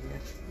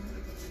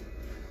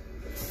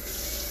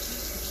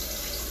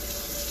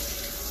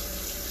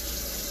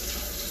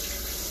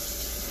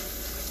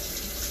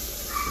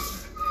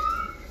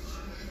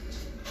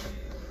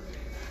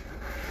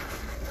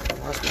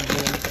 Wash my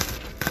hands.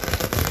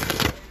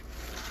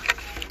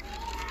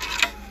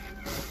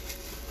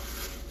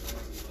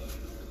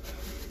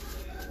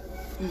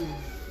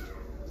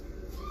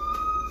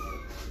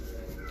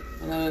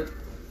 I know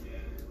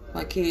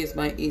my kids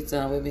might eat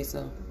some with me,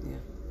 so yeah.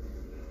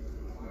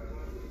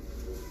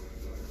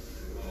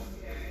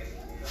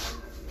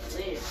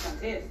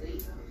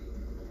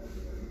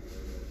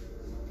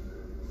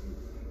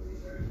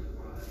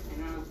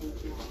 And I don't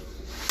think you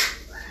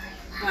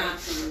Huh?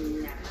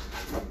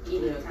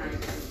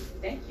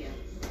 Thank you.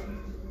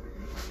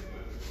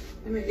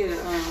 Let me get a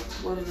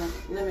what is that?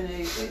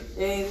 Lemonade.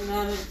 They ain't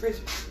not in the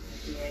fridge.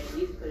 Yeah, you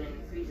need to put it in the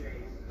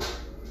refrigerator.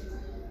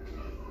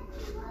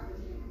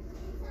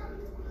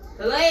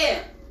 Kalea!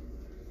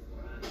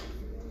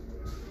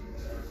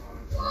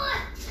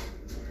 What?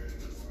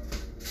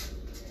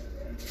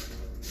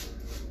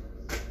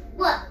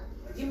 What?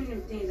 Give me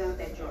them things out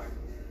that jar.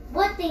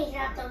 What things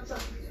out the jar?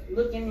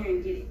 Look in there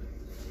and get it.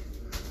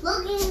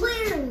 Look in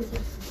where?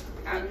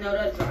 No,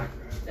 that jar.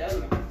 The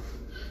other one.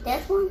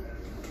 That one?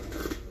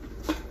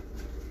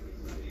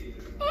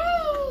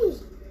 Hey!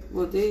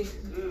 What these?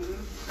 Mm-hmm.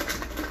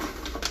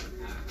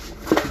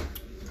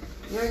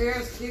 Your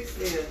hair's kick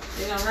still.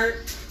 They don't hurt?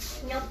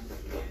 Nope.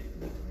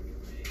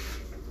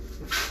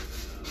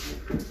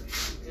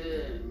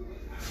 Good.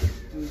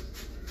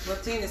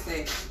 What Tina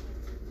say?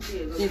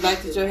 Yeah, She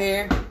liked your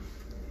hair?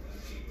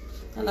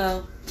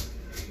 Hello.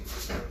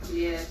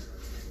 Yeah.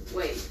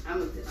 Wait, I'm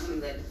gonna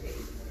let it take.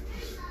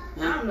 I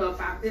don't know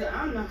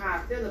how I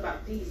feel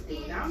about these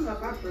things. I don't know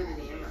if I put it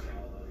in.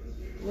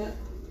 What?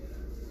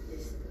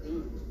 This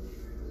thing.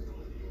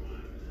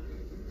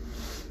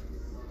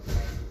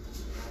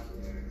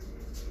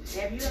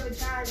 Have you ever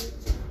tried it?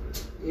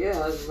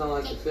 Yeah, I just don't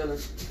like the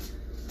feeling.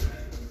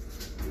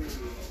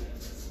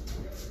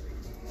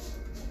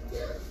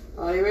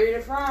 Are you ready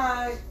to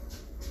fry?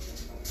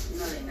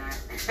 No, they're not.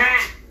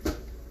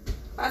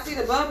 I see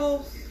the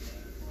bubbles.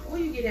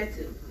 Where you get that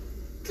to?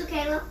 To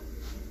Caleb.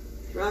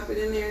 Drop it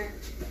in there.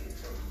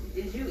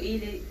 Did you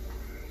eat it?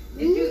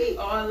 Did you eat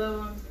all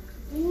of them?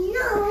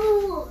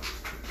 No!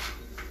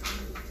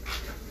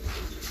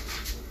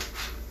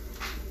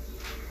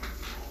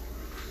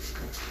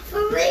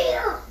 For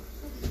real!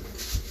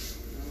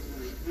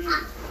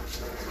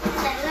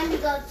 Let me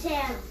go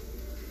tell him.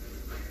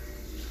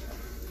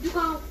 You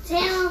gonna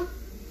tell him?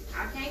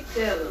 I can't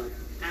tell them.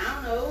 I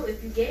don't know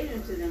if you gave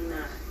them to them or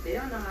not. They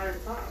don't know how to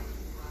talk.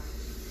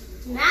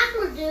 Max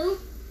will do.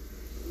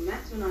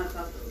 Max will know how to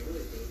talk a little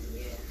bit,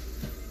 yeah.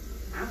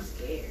 I'm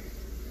scared.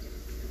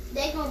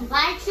 They gonna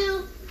bite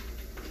you?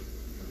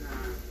 Nah,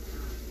 I'm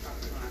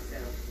talking to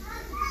myself.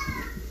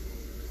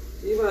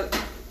 You what?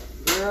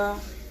 Girl.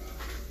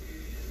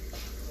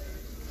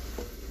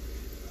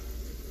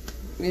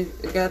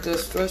 It got the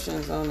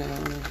instructions on there.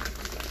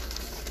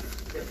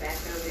 The back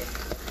of it,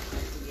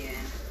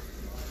 yeah.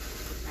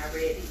 I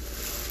read it.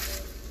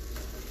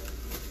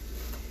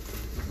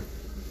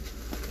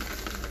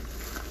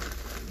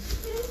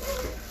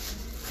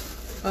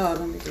 Oh,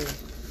 let me do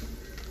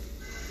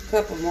a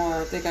couple more.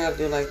 I think I gotta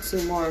do like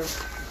 2 more.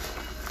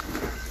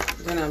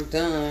 Then I'm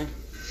done.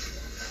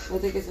 I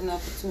think it's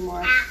enough for 2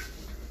 more.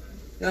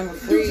 Then I'm gonna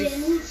freeze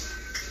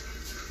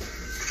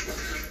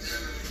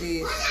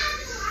these.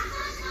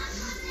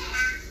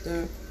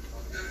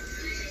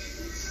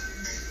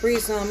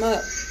 Freeze some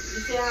up. You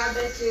see how I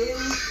bet you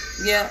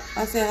is? Yeah,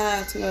 I said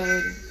hi to her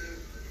already.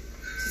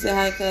 She said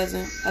hi,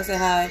 cousin. I said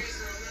hi.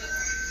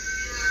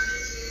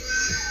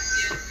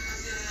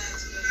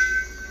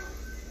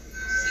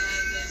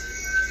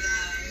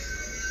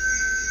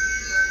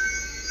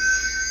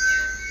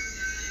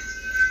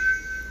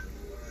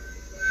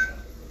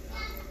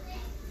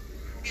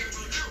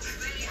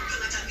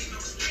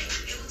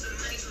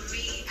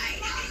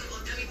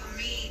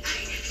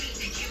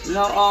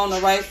 No own the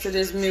rights to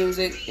this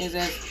music is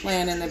just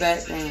playing in the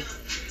background.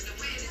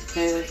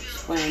 Okay,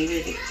 playing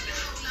music.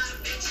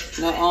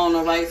 No own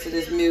the rights to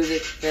this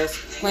music that's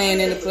playing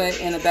in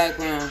the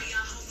background.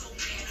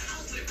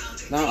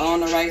 Don't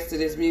own the rights to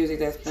this music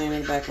that's playing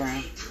in the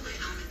background.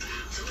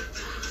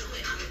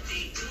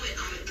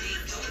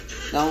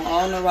 Don't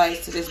own the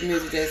rights to this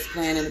music that's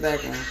playing in the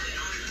background.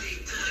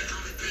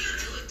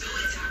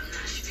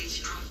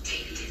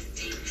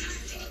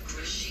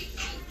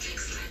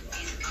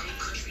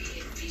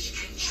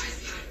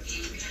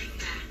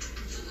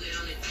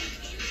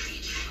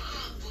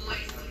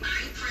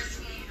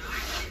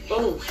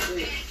 Oh,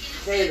 shit.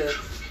 Taylor.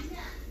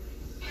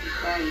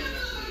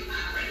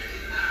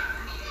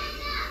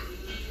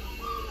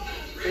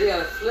 So you got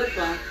a flip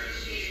on.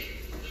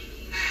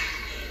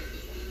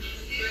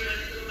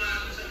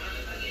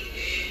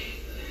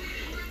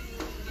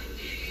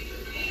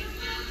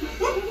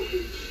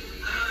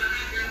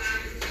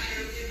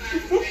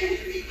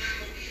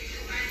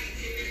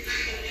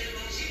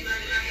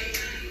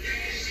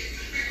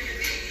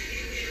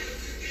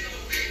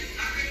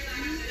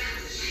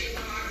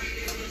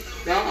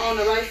 Don't own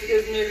the rights to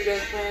this music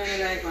that's playing in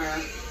the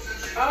background.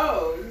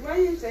 Oh, why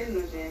you say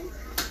nothing?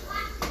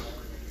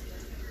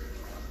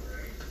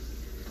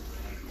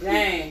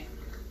 Dang.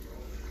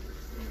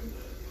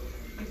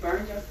 You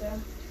burned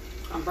yourself?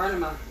 I'm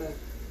burning myself.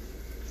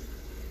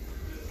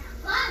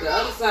 The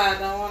other side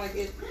don't want to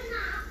get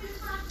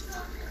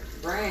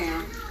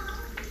brown.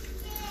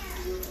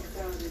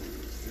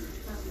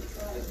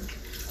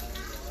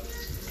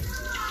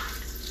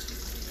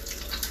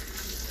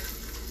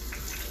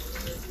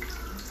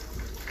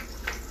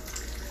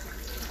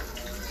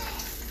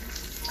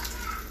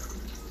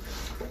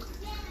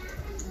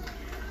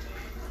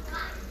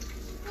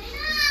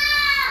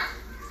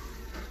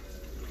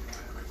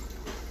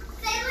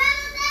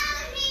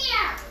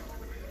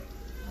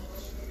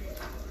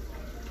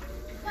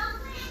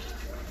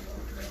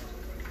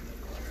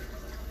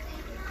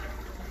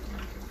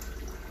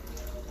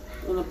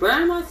 I'm gonna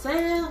burn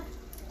myself.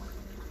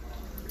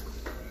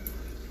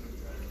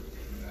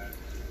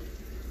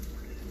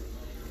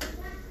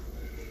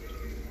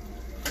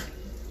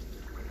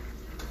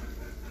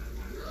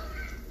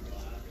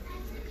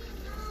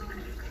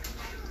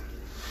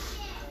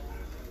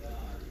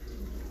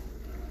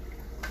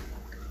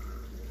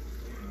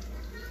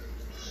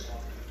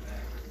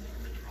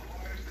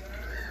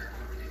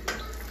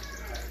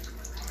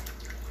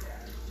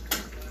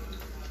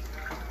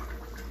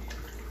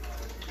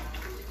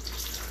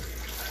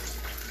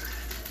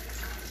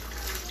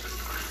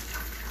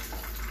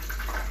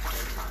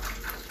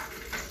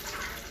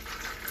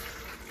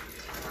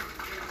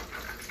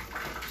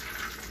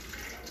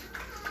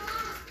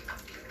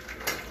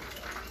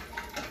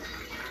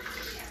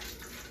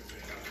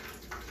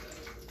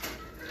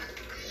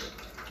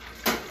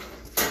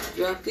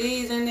 Drop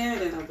these in there,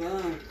 then I'm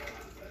done.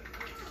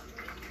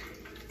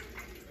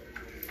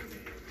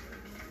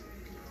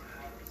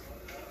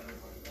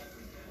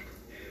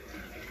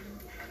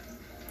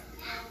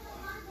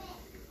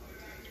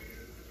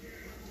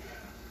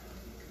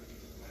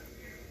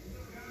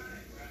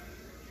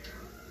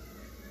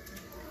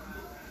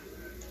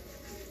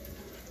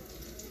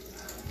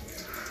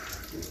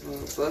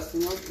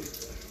 Busting open.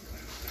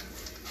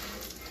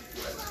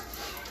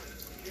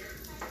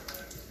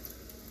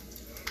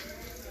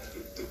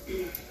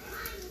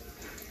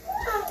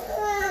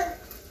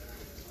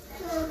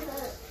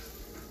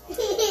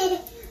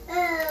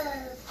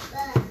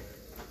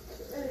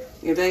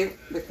 If they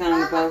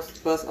become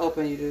bust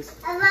open, you just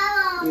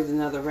use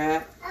another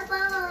wrap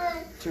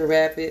to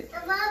wrap it,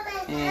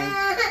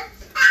 and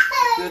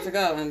good to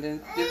go, and then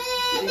just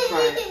deep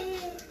fry it.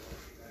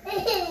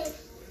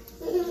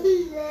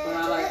 But I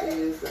like to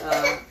use the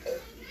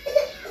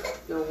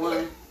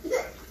one.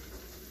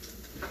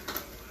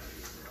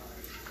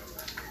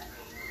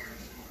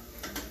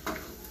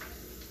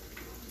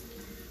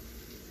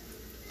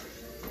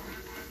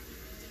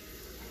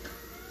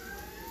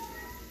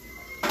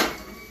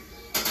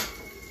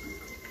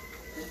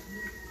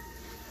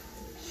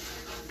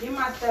 Give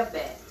my stuff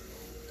back.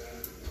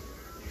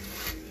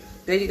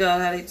 There you go,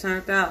 how they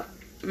turned out.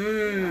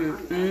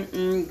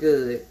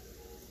 Good.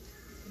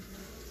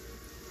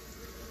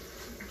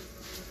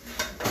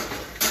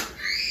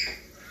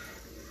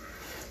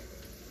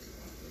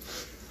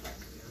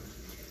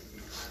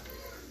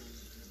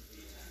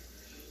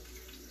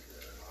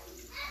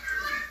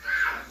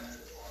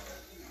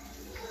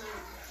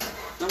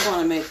 I'm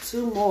gonna make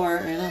 2 more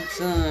and I'm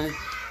done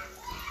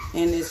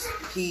in this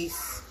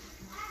piece.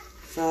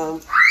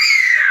 So,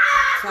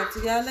 talk to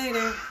y'all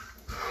later.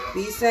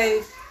 Be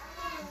safe.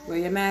 Wear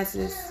your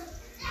masks.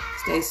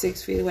 Stay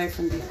 6 feet away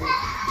from people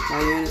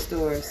while you're in the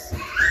stores.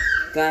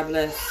 God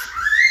bless.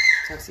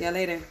 Talk to y'all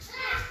later.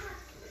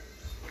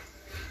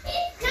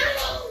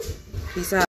 Peace out.